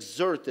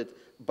exerted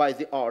by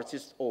the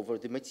artist over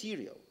the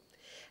material.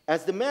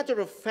 As a matter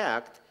of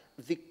fact,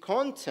 the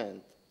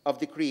content of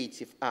the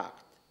creative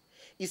act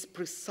is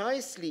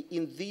precisely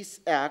in this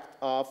act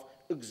of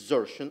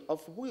exertion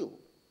of will.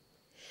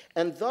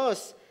 And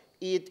thus,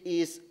 it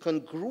is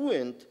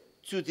congruent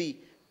to the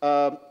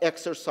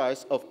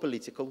exercise of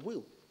political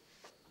will.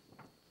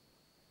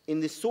 In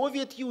the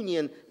Soviet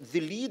Union,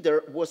 the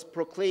leader was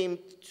proclaimed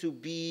to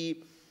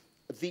be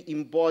the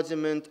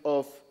embodiment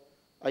of,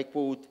 I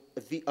quote,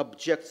 the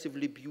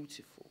objectively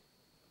beautiful.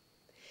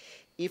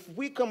 If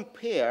we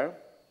compare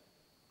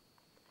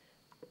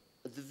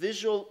the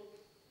visual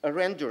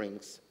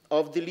renderings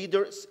of the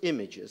leader's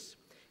images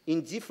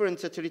in different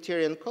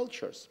totalitarian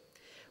cultures,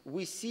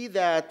 we see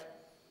that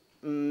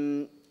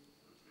the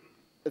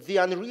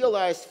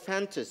unrealized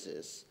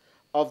fantasies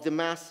of the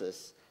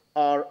masses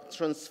are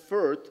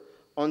transferred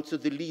onto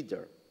the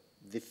leader,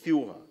 the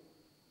Führer,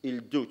 il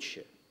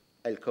Duce,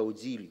 el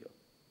Caudillo.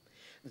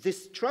 The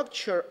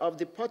structure of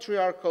the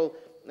patriarchal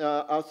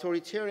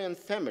authoritarian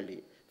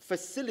family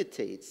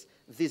facilitates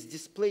this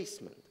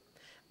displacement.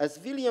 As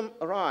William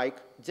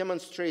Reich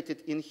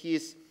demonstrated in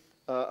his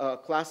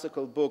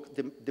classical book,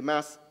 The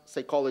Mass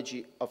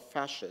Psychology of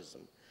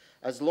Fascism,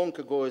 as long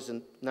ago as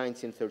in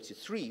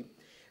 1933,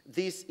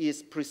 this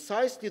is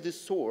precisely the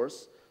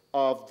source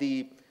of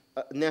the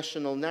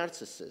national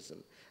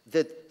narcissism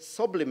that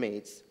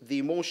sublimates the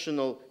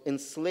emotional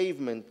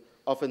enslavement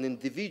of an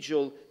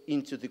individual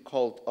into the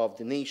cult of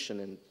the nation,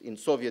 and in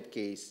Soviet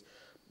case,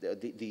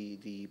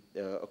 the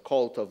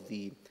cult of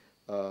the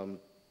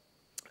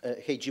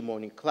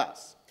hegemonic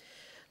class.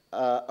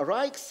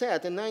 Reich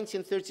said in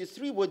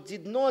 1933 what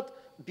did not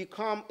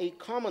become a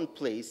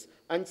commonplace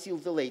until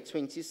the late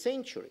 20th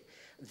century.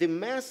 The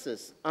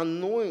masses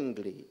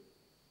unknowingly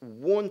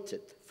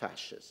wanted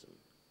fascism.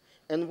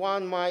 And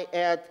one might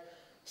add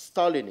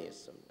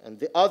Stalinism and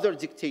the other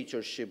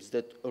dictatorships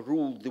that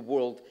ruled the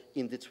world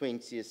in the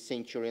 20th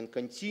century and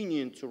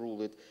continuing to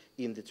rule it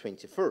in the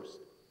 21st.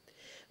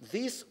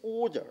 This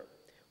order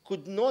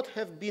could not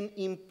have been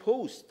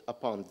imposed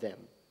upon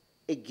them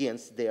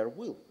against their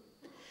will.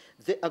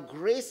 The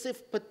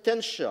aggressive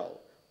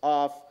potential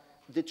of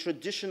the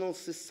traditional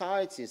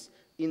societies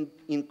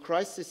in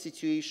crisis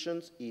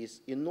situations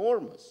is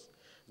enormous.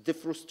 The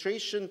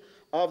frustration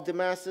of the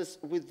masses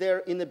with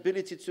their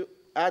inability to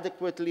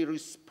adequately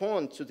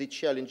respond to the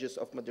challenges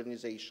of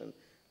modernization,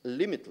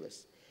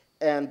 limitless.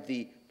 And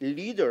the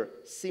leader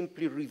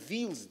simply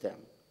reveals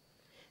them,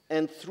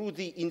 and through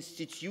the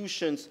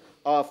institutions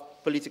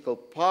of political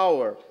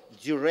power,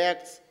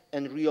 directs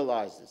and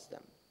realizes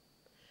them.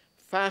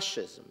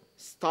 Fascism,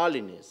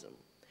 Stalinism,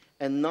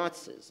 and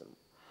Nazism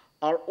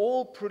are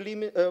all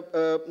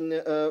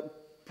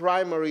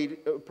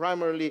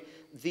primarily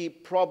the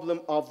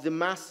problem of the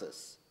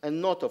masses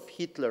and not of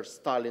Hitler,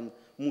 Stalin,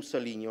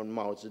 Mussolini, or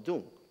Mao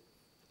Zedong.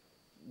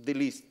 The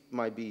list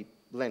might be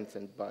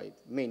lengthened by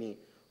many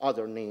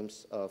other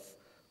names of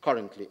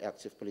currently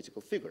active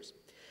political figures.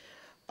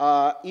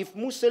 If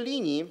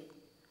Mussolini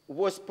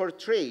was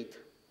portrayed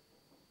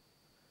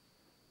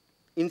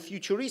in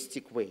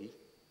futuristic way,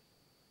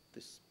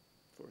 this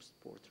first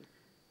portrait,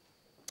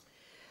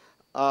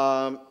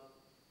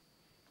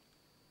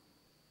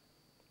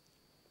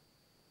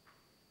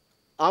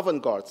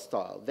 avant-garde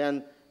style,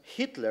 then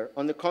Hitler,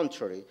 on the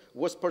contrary,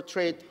 was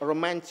portrayed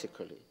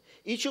romantically.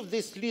 Each of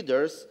these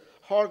leaders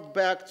harked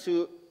back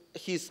to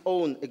his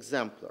own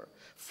exemplar.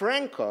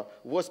 Franco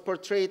was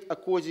portrayed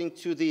according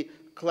to the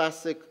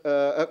classic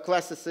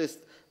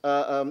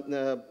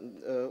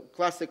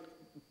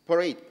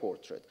parade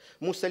portrait.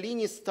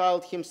 Mussolini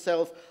styled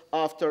himself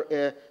after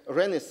a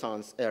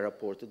Renaissance era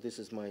portrait. This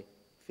is my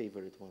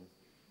favorite one.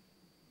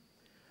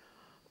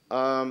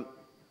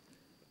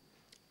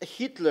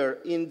 Hitler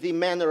in the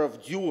manner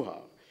of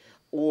Duha,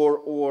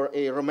 or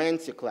a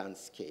romantic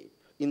landscape.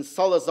 In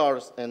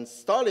Salazar's and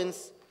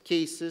Stalin's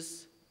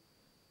cases,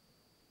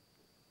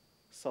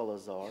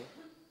 Salazar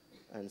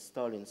and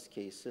Stalin's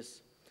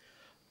cases,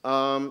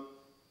 the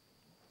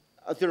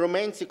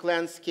romantic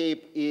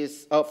landscape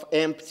is of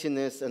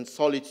emptiness and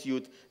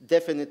solitude,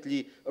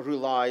 definitely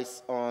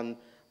relies on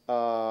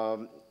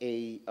an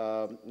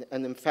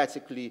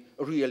emphatically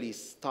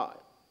realist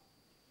style.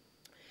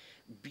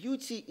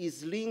 Beauty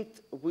is linked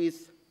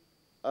with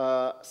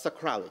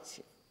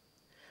sacrality.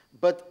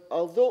 But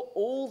although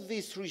all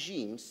these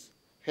regimes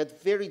had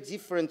very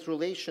different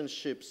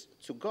relationships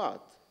to God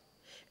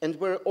and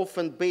were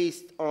often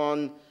based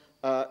on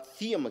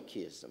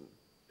theomachism,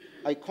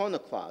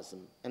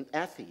 iconoclasm, and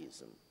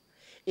atheism,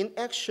 in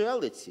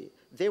actuality,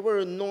 they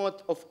were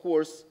not, of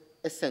course,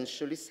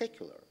 essentially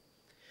secular.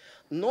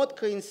 Not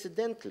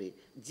coincidentally,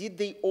 did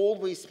they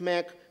always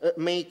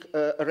make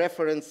a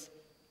reference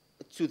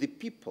to the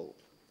people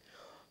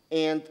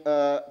and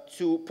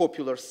to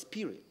popular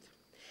spirit,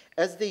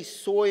 as they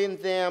saw in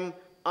them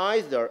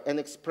either an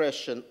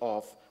expression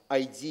of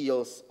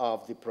ideals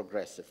of the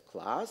progressive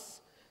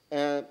class,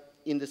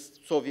 in the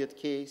Soviet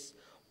case,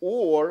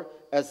 or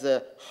as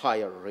a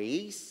higher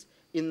race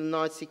in the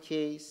Nazi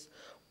case,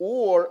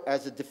 or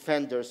as a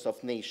defenders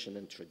of nation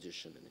and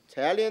tradition in the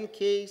Italian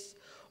case,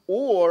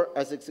 or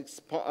as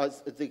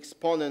the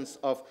exponents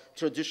of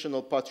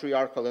traditional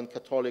patriarchal and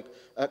Catholic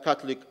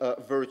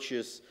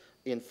virtues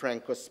in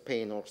Franco's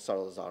Spain or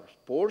Salazar's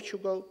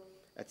Portugal,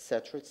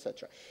 etc.,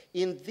 etc.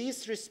 In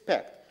this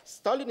respect,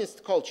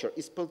 Stalinist culture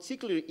is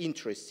particularly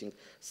interesting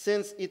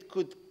since it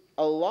could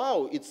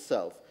allow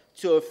itself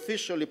to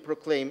officially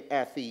proclaim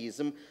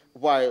atheism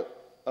while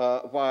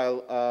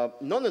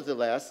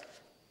nonetheless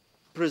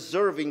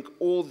preserving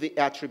all the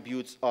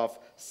attributes of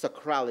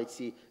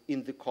sacrality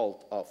in the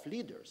cult of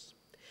leaders.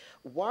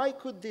 Why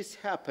could this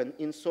happen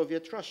in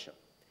Soviet Russia?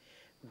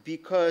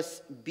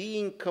 Because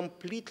being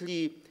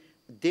completely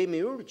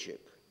demiurgic,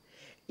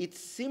 it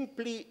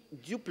simply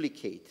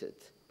duplicated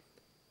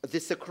the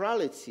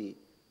sacrality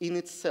in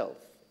itself.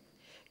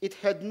 It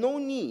had no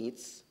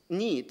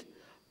need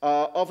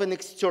of an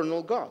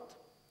external God.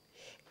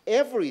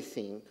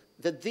 Everything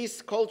that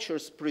these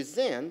cultures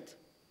present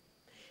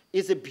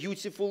is a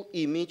beautiful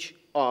image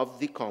of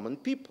the common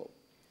people.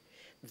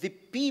 The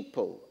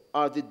people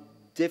are the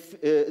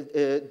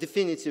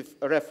definitive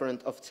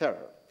referent of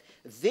terror.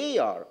 They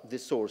are the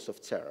source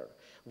of terror,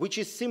 which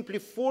is simply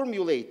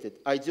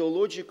formulated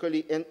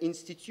ideologically and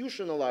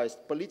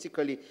institutionalized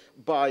politically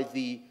by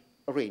the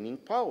reigning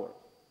power.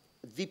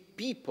 The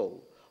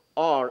people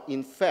are,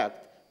 in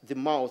fact, the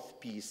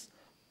mouthpiece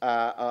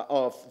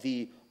of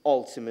the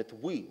ultimate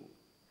will.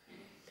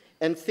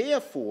 And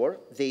therefore,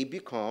 they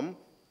become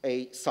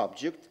a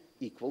subject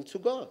equal to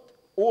God,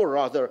 or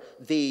rather,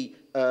 they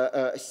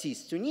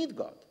cease to need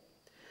God.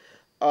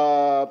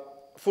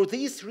 For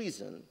this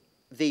reason,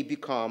 they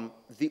become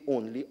the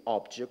only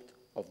object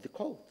of the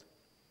cult.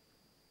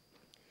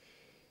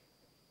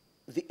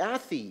 The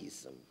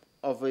atheism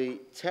of a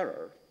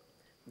terror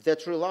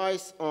that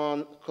relies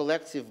on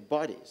collective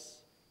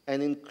bodies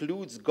and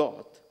includes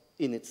God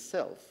in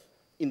itself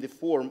in the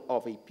form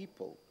of a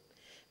people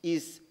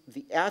is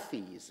the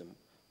atheism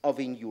of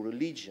a new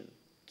religion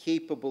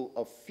capable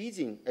of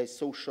feeding a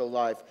social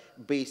life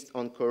based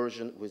on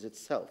coercion with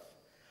itself.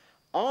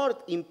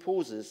 Art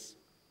imposes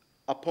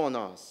upon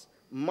us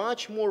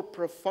much more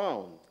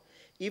profound,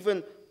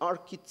 even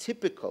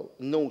archetypical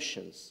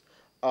notions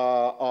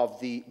of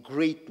the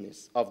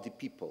greatness of the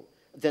people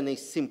than a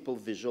simple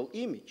visual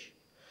image.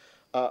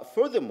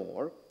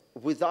 Furthermore,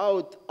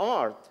 without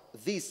art,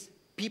 these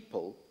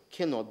people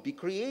cannot be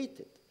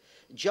created.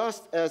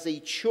 Just as a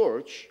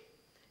church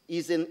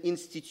is an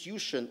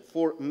institution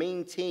for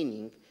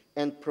maintaining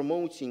and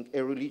promoting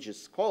a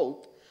religious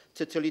cult,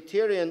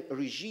 totalitarian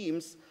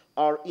regimes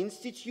are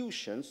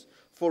institutions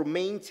for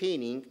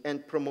maintaining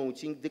and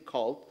promoting the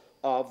cult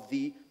of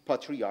the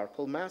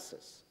patriarchal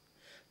masses.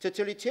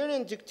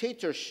 Totalitarian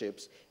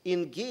dictatorships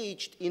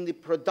engaged in the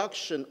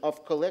production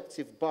of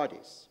collective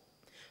bodies.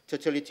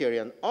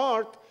 Totalitarian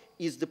art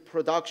is the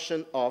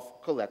production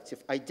of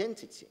collective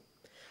identity.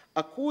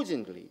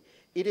 Accordingly,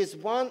 it is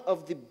one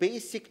of the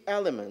basic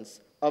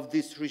elements of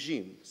these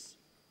regimes,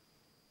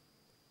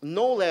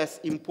 no less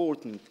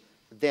important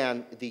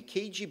than the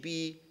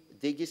KGB,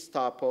 the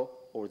Gestapo,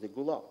 or the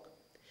Gulag.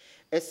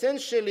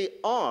 Essentially,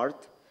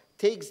 art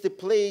takes the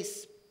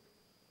place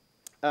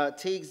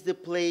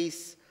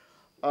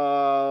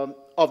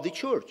of the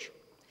church.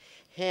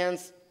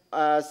 Hence,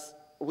 as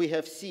we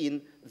have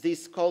seen,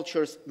 these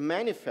cultures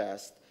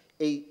manifest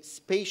a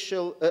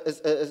special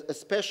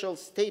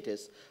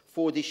status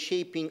for the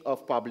shaping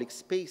of public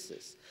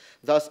spaces.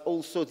 Thus,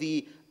 also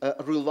the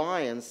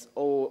reliance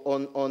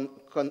on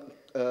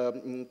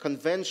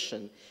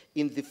convention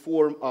in the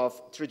form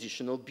of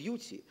traditional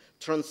beauty,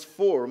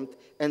 transformed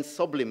and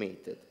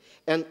sublimated,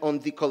 and on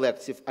the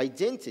collective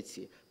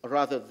identity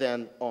rather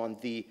than on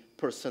the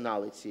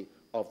personality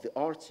of the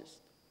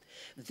artist.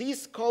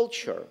 This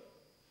culture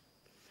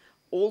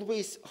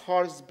always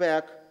harks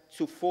back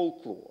to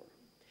folklore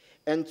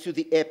and to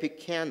the epic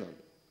canon,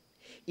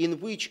 in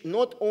which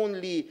not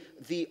only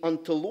the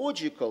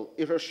ontological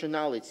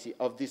irrationality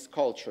of these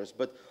cultures,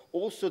 but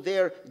also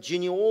their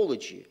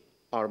genealogy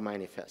are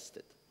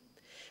manifested.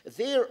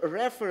 Their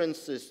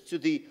references to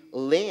the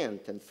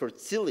land and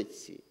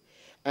fertility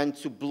and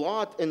to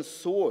blood and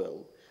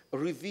soil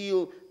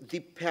reveal the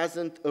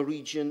peasant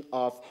origin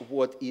of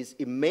what is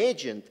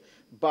imagined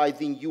by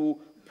the new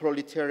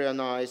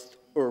proletarianized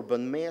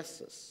urban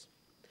masses,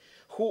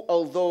 who,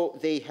 although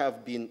they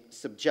have been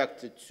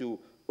subjected to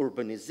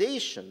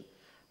urbanization,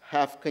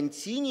 have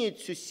continued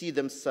to see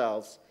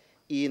themselves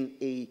in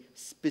a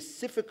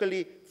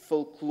specifically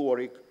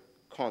folkloric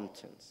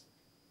context.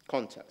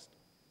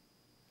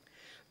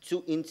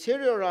 To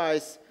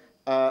interiorize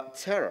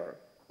terror,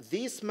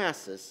 these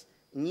masses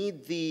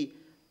need the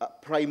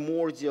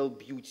primordial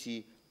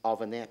beauty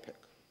of an epic.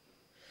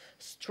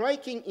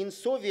 Striking in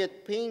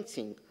Soviet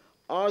painting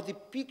are the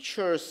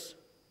pictures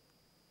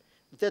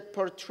that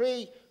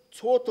portray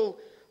total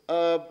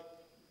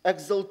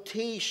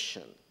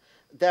exaltation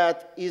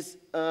that is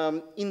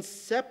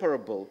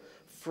inseparable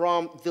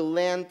from the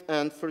land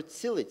and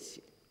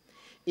fertility.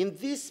 In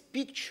these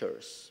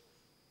pictures,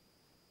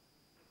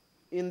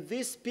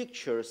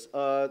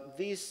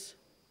 these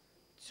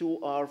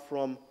two are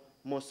from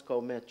Moscow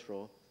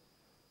Metro,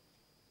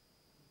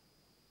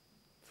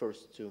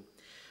 first two.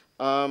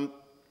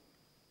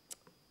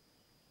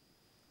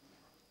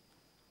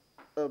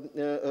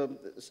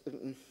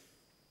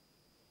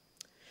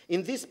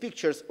 In these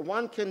pictures,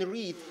 one can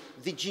read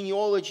the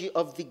genealogy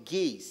of the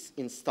gaze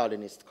in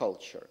Stalinist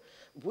culture.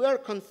 We are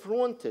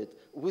confronted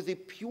with a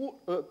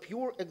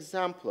pure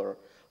exemplar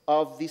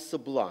of the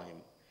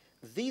sublime.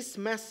 These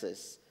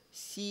masses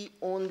see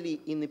only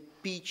in a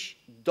pitch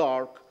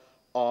dark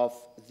of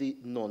the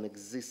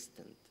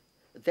non-existent.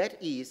 That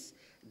is,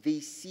 they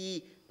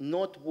see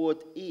not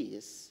what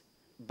is,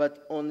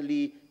 but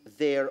only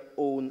their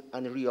own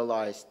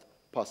unrealized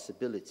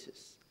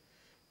possibilities.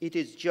 It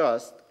is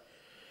just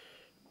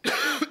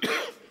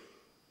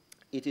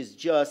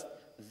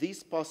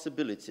these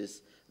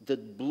possibilities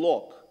that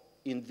block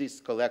in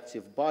these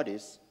collective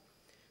bodies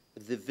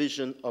the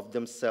vision of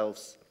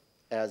themselves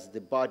as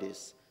the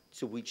bodies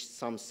to which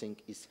something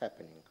is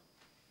happening.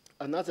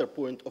 Another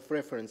point of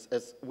reference,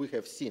 as we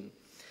have seen,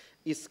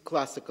 is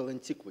classical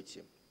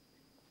antiquity.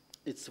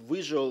 Its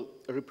visual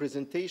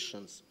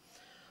representations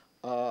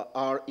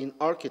are in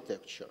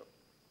architecture,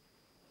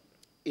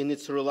 in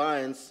its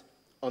reliance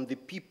on the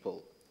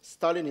people.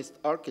 Stalinist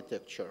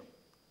architecture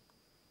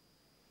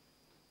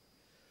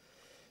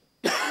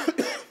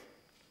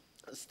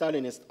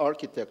Stalinist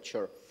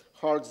architecture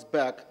harks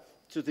back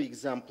to the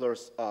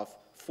exemplars of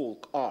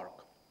folk art.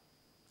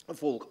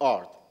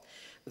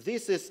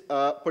 This is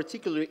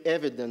particularly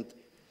evident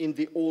in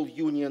the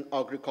All-Union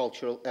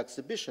Agricultural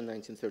Exhibition,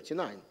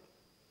 1939,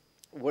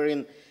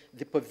 wherein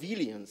the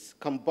pavilions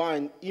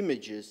combine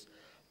images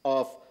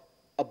of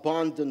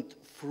abundant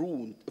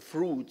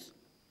fruits,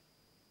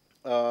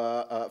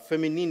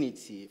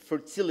 femininity,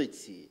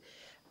 fertility,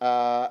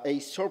 a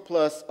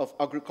surplus of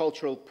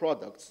agricultural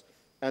products,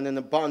 and an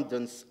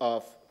abundance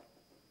of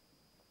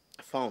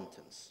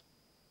fountains.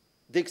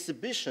 The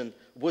exhibition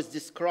was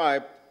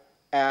described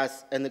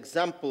as an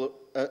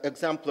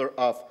exemplar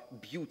of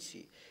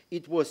beauty.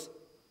 It was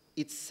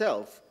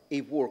itself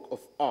a work of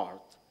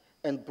art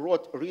and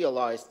brought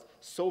realized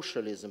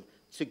socialism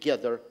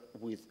together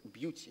with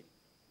beauty.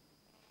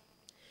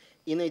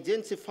 In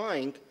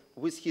identifying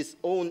with his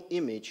own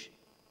image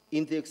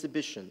in the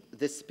exhibition,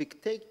 the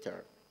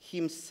spectator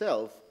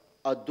himself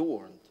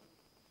adorned,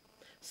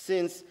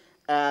 since,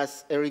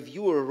 as a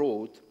reviewer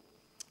wrote,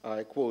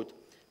 I quote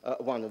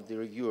one of the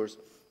reviewers,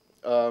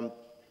 an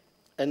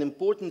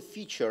important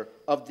feature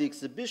of the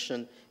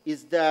exhibition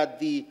is that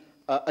the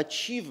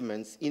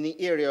achievements in the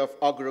area of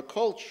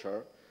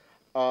agriculture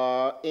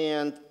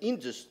and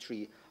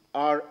industry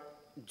are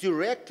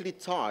directly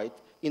tied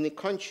in the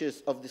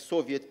conscience of the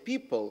Soviet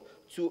people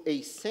to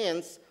a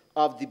sense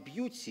of the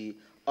beauty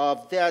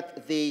of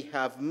that they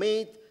have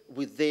made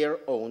with their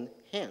own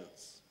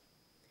hands.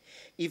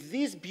 If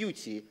this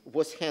beauty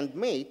was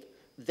handmade,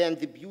 then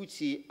the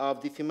beauty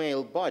of the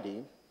female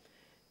body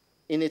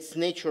in its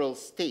natural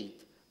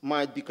state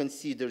might be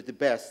considered the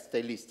best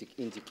stylistic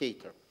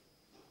indicator.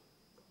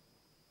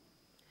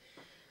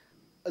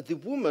 The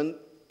woman,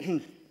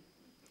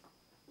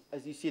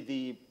 as you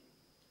see,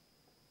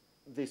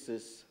 this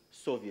is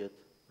Soviet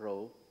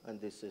row,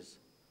 and this is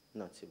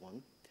Nazi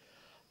one.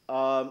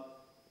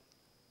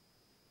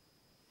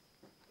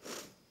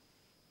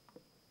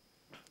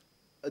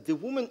 The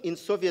woman in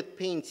Soviet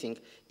painting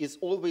is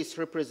always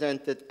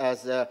represented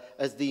as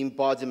the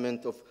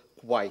embodiment of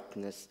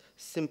quietness,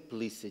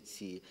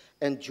 simplicity,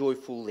 and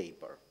joyful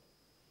labor,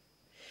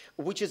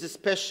 which is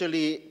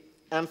especially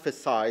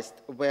emphasized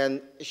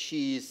when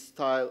she is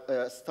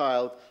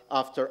styled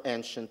after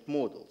ancient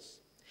models.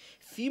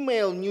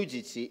 Female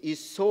nudity is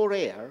so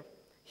rare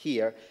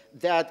here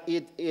that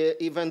it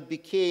even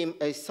became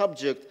a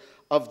subject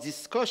of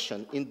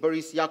discussion in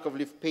Boris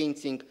Yakovlev's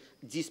painting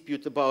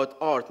Dispute About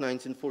Art,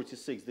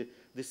 1946,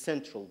 the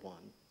central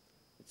one.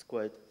 It's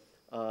quite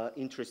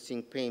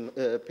interesting painting,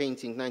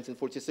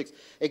 1946,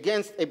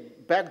 against a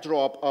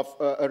backdrop of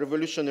a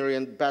revolutionary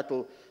and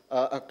battle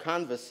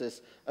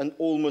canvases, an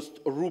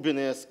almost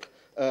Rubenesque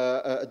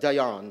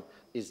Diane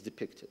is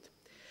depicted.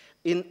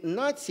 In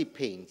Nazi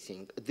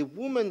painting, the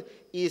woman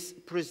is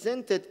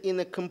presented in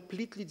a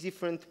completely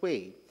different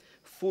way,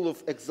 full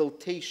of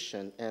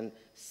exaltation and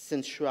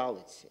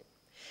sensuality.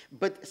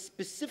 But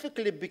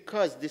specifically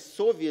because the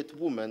Soviet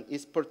woman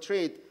is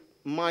portrayed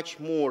much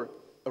more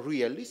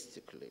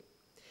realistically,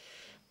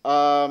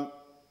 in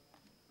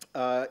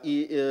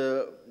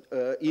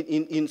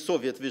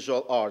Soviet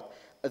visual art,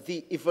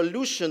 the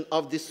evolution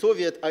of the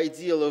Soviet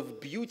ideal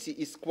of beauty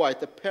is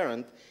quite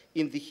apparent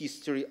in the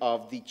history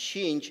of the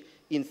change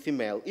in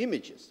female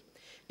images.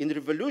 In the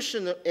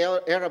Revolutionary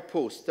Era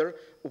poster,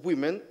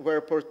 women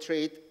were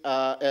portrayed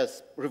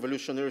as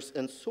revolutionaries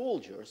and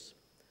soldiers.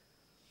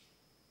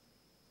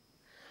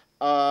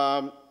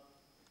 And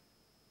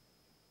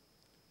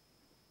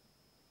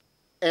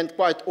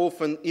quite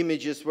often,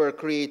 images were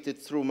created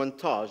through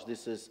montage.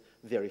 This is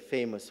a very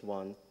famous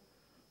one,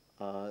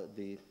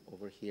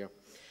 over here.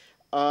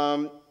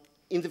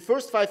 In the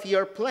first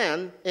 5-year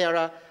plan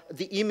era,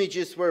 the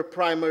images were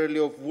primarily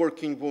of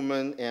working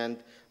women,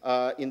 and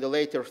in the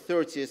later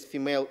 30s,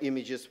 female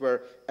images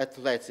were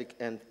athletic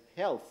and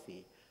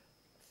healthy.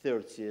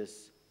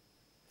 30s,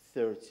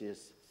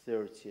 30s,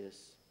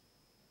 30s,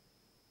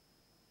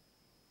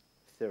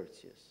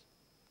 30s.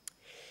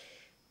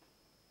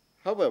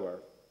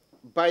 However,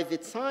 by the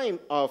time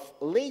of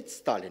late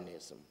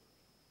Stalinism,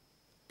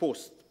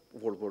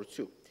 post-World War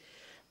II,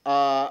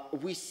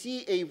 we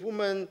see a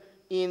woman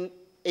in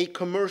a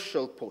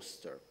commercial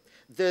poster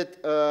that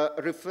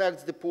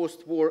reflects the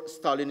post-war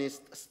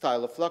Stalinist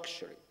style of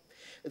luxury.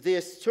 The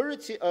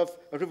austerity of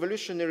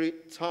revolutionary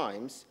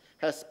times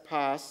has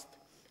passed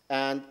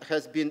and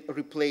has been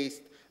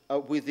replaced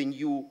with the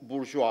new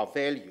bourgeois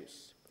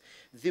values.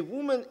 The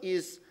woman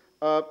is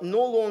no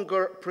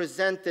longer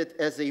presented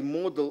as a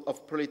model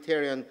of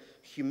proletarian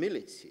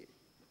humility.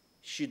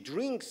 She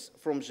drinks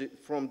from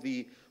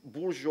the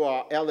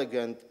bourgeois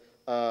elegant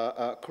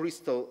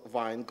crystal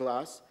wine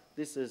glass.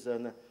 This is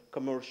a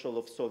commercial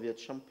of Soviet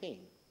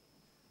champagne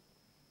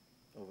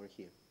over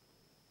here.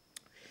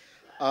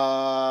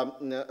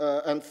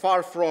 And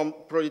far from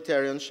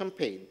proletarian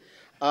champagne.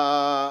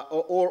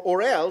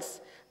 Or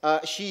else,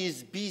 she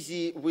is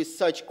busy with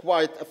such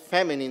quite a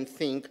feminine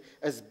thing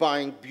as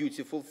buying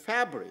beautiful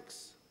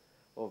fabrics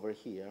over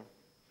here.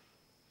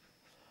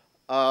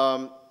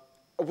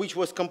 which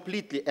was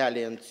completely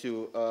alien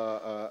to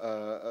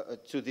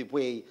the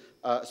way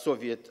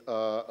Soviet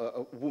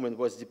woman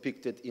was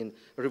depicted in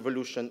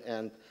Revolution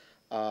and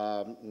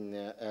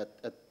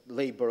at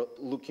labor,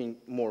 looking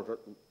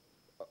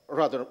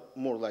rather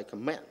more like a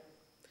man.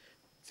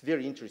 It's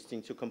very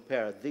interesting to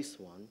compare this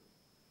one,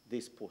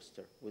 this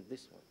poster, with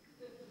this one.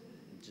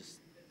 Just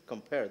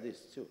compare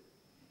these two.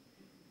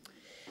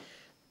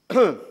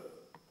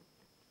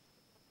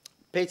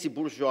 Petty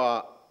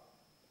bourgeois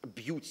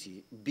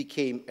beauty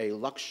became a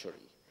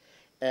luxury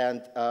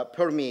and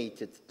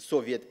permeated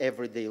Soviet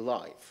everyday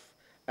life,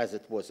 as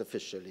it was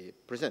officially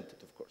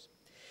presented, of course.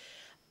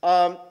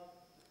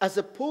 As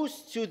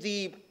opposed to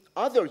the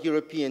other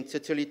European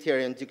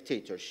totalitarian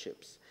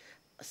dictatorships,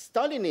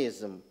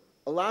 Stalinism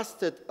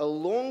lasted a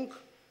long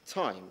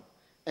time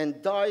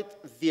and died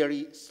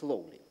very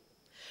slowly.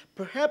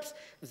 Perhaps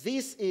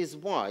this is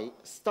why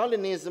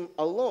Stalinism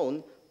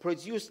alone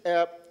produced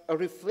a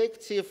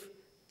reflective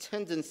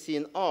tendency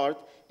in art,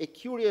 a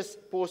curious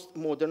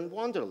postmodern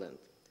wonderland.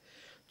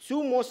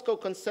 Two Moscow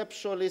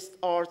conceptualist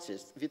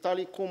artists,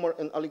 Vitaly Komar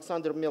and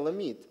Alexander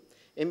Melamid,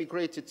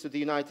 emigrated to the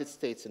United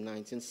States in the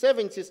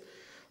 1970s,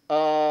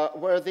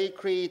 where they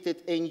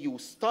created a new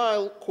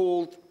style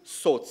called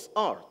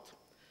Sots-Art,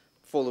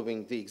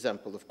 following the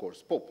example, of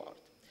course, pop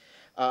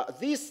art.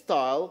 This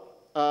style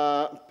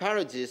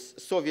parodies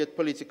Soviet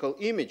political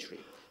imagery,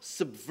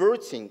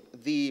 subverting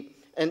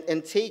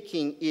and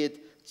taking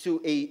it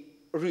to a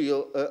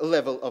real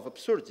level of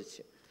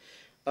absurdity.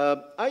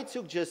 I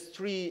took just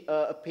three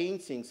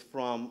paintings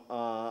from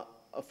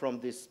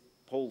this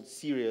whole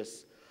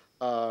series,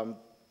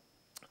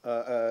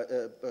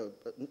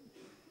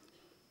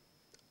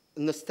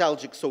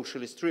 nostalgic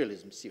socialist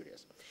realism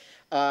series.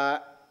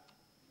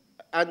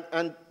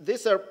 And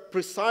these are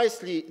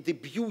precisely the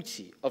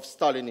beauty of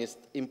Stalinist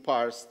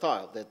empire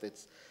style that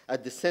it's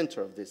at the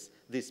center of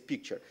this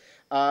picture.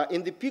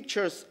 In the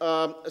pictures,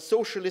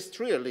 socialist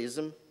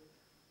realism,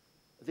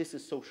 this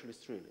is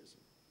socialist realism.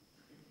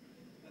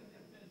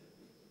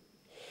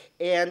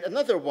 And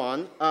another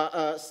one,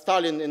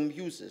 Stalin and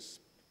Muses.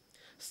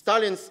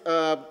 Stalin's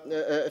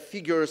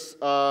figures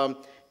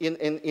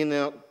in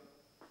a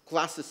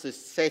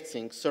classicist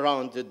setting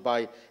surrounded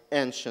by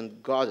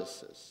ancient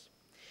goddesses.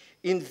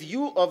 In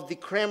view of the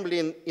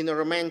Kremlin in a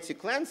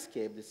romantic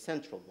landscape, the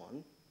central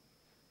one,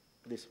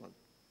 this one,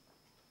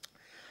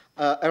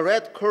 a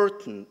red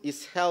curtain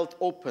is held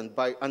open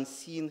by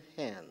unseen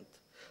hand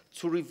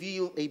to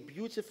reveal a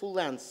beautiful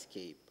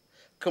landscape,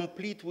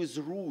 complete with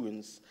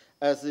ruins,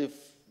 as if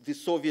the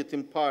Soviet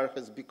empire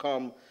has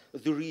become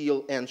the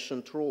real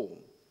ancient Rome,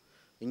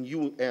 a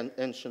new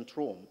ancient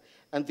Rome,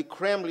 and the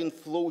Kremlin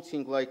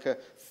floating like a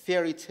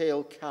fairy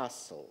tale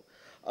castle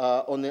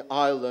on an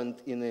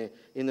island in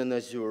an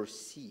azure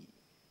sea.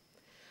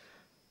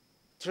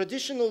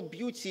 Traditional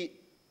beauty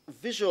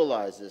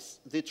visualizes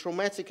the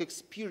traumatic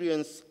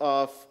experience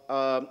of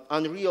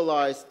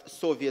unrealized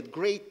Soviet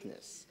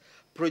greatness,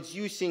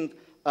 producing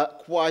a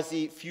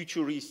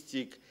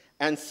quasi-futuristic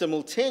and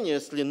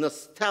simultaneously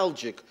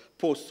nostalgic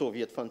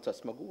post-Soviet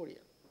phantasmagoria.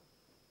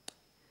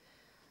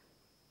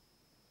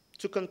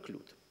 To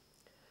conclude,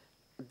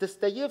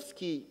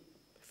 Dostoevsky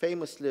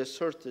famously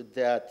asserted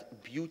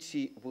that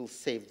beauty will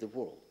save the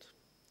world.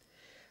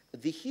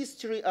 The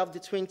history of the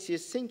 20th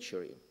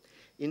century,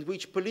 in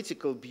which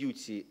political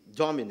beauty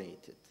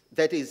dominated,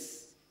 that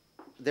is,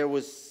 there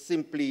was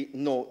simply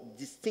no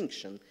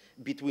distinction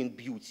between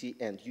beauty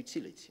and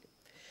utility,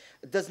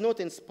 does not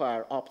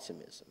inspire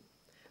optimism.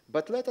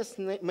 But let us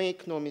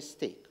make no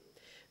mistake.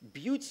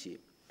 Beauty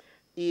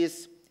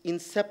is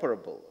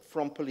inseparable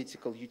from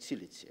political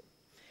utility,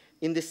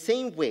 in the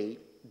same way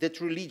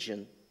that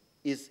religion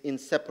is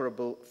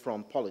inseparable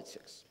from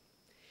politics.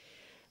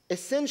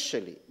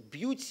 Essentially,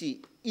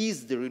 beauty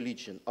is the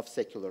religion of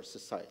secular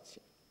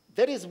society.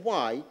 That is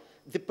why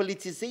the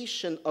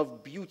politicization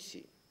of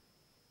beauty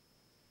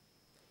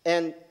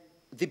and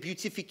the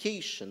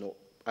beautification,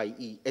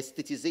 i.e.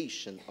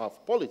 aestheticization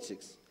of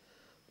politics,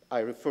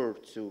 I refer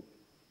to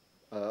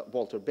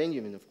Walter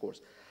Benjamin, of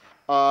course,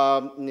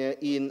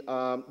 in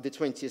the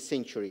 20th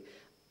century,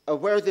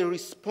 were the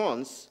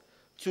response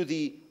to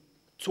the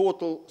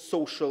total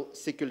social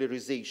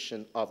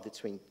secularization of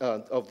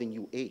the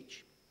new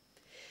age.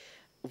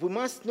 We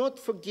must not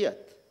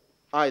forget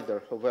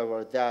either,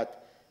 however,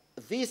 that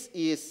this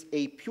is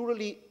a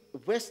purely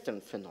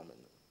Western phenomenon.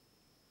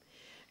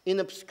 In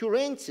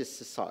obscurantist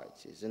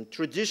societies and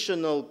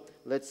traditional,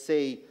 let's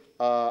say,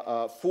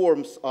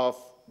 forms of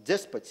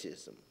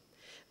despotism,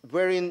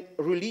 wherein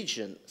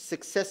religion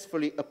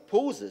successfully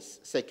opposes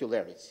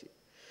secularity,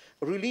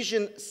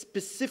 religion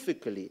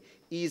specifically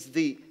is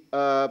the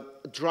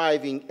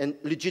driving and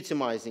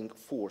legitimizing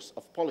force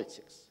of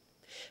politics.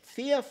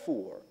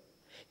 Therefore,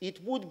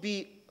 it would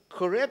be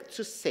correct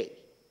to say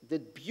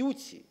that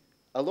beauty,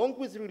 along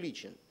with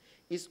religion,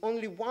 is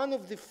only one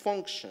of the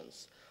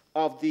functions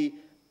of the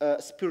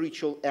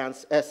spiritual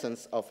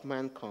essence of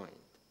mankind.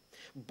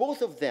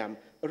 Both of them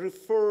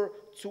refer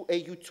to a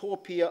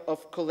utopia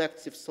of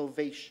collective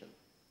salvation.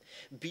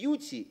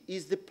 Beauty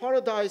is the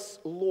paradise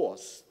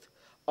lost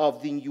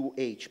of the New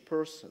Age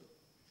person.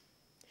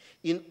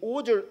 In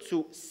order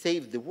to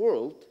save the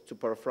world, to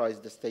paraphrase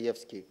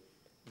Dostoevsky,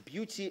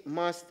 beauty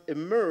must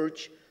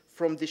emerge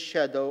from the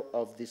shadow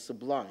of the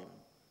sublime.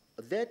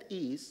 That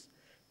is,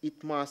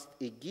 it must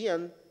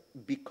again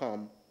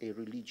become a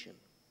religion.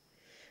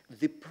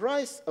 The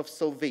price of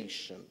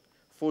salvation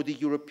for the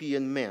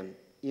European man,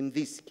 in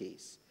this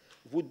case,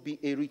 would be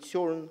a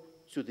return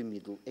to the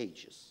Middle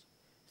Ages.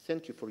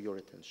 Thank you for your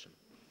attention.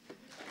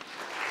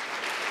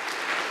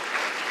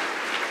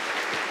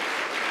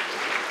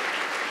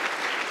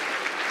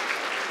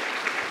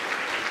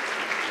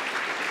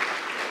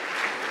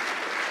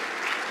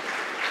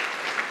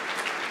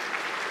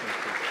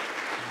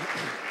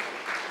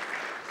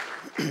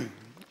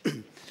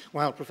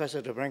 While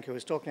Professor Dobrenko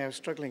was talking, I was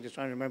struggling to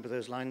try and remember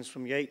those lines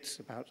from Yeats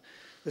about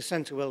the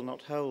centre will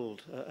not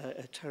hold,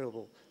 a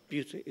terrible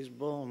beauty is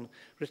born,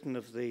 written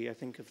of the, I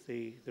think, of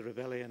the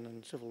rebellion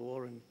and civil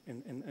war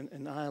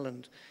in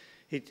Ireland.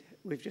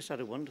 We've just had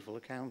a wonderful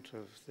account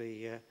of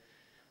the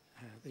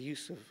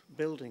use of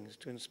buildings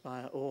to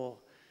inspire awe.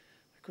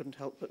 I couldn't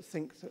help but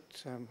think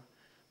that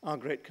our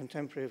great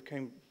contemporary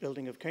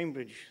building of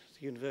Cambridge,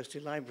 the University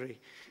Library,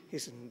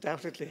 is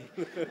undoubtedly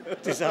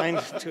designed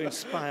to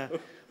inspire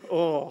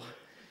awe.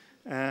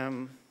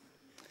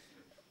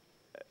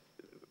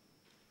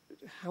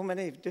 How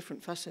many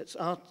different facets?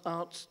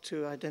 Art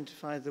to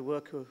identify the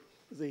work of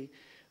the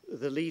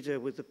leader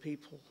with the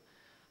people.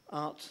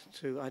 Art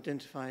to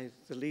identify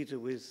the leader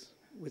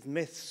with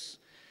myths.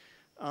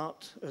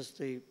 Art as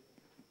the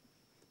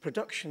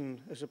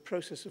production, as a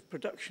process of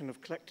production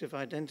of collective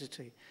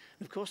identity.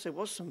 And of course, there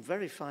was some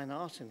very fine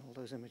art in all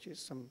those images,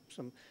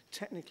 some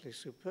technically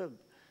superb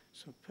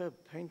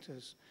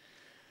painters.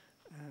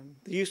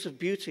 The use of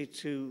beauty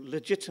to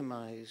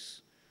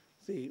legitimize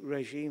the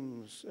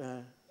regime's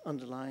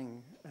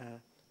underlying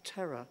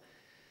terror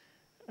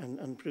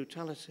and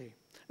brutality.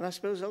 And I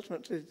suppose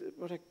ultimately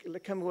what I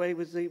come away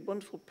with the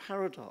wonderful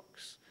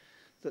paradox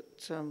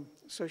that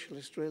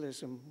socialist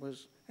realism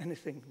was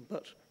anything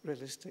but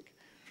realistic.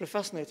 For a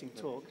fascinating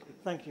talk.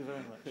 Thank you very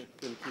much.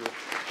 Thank you.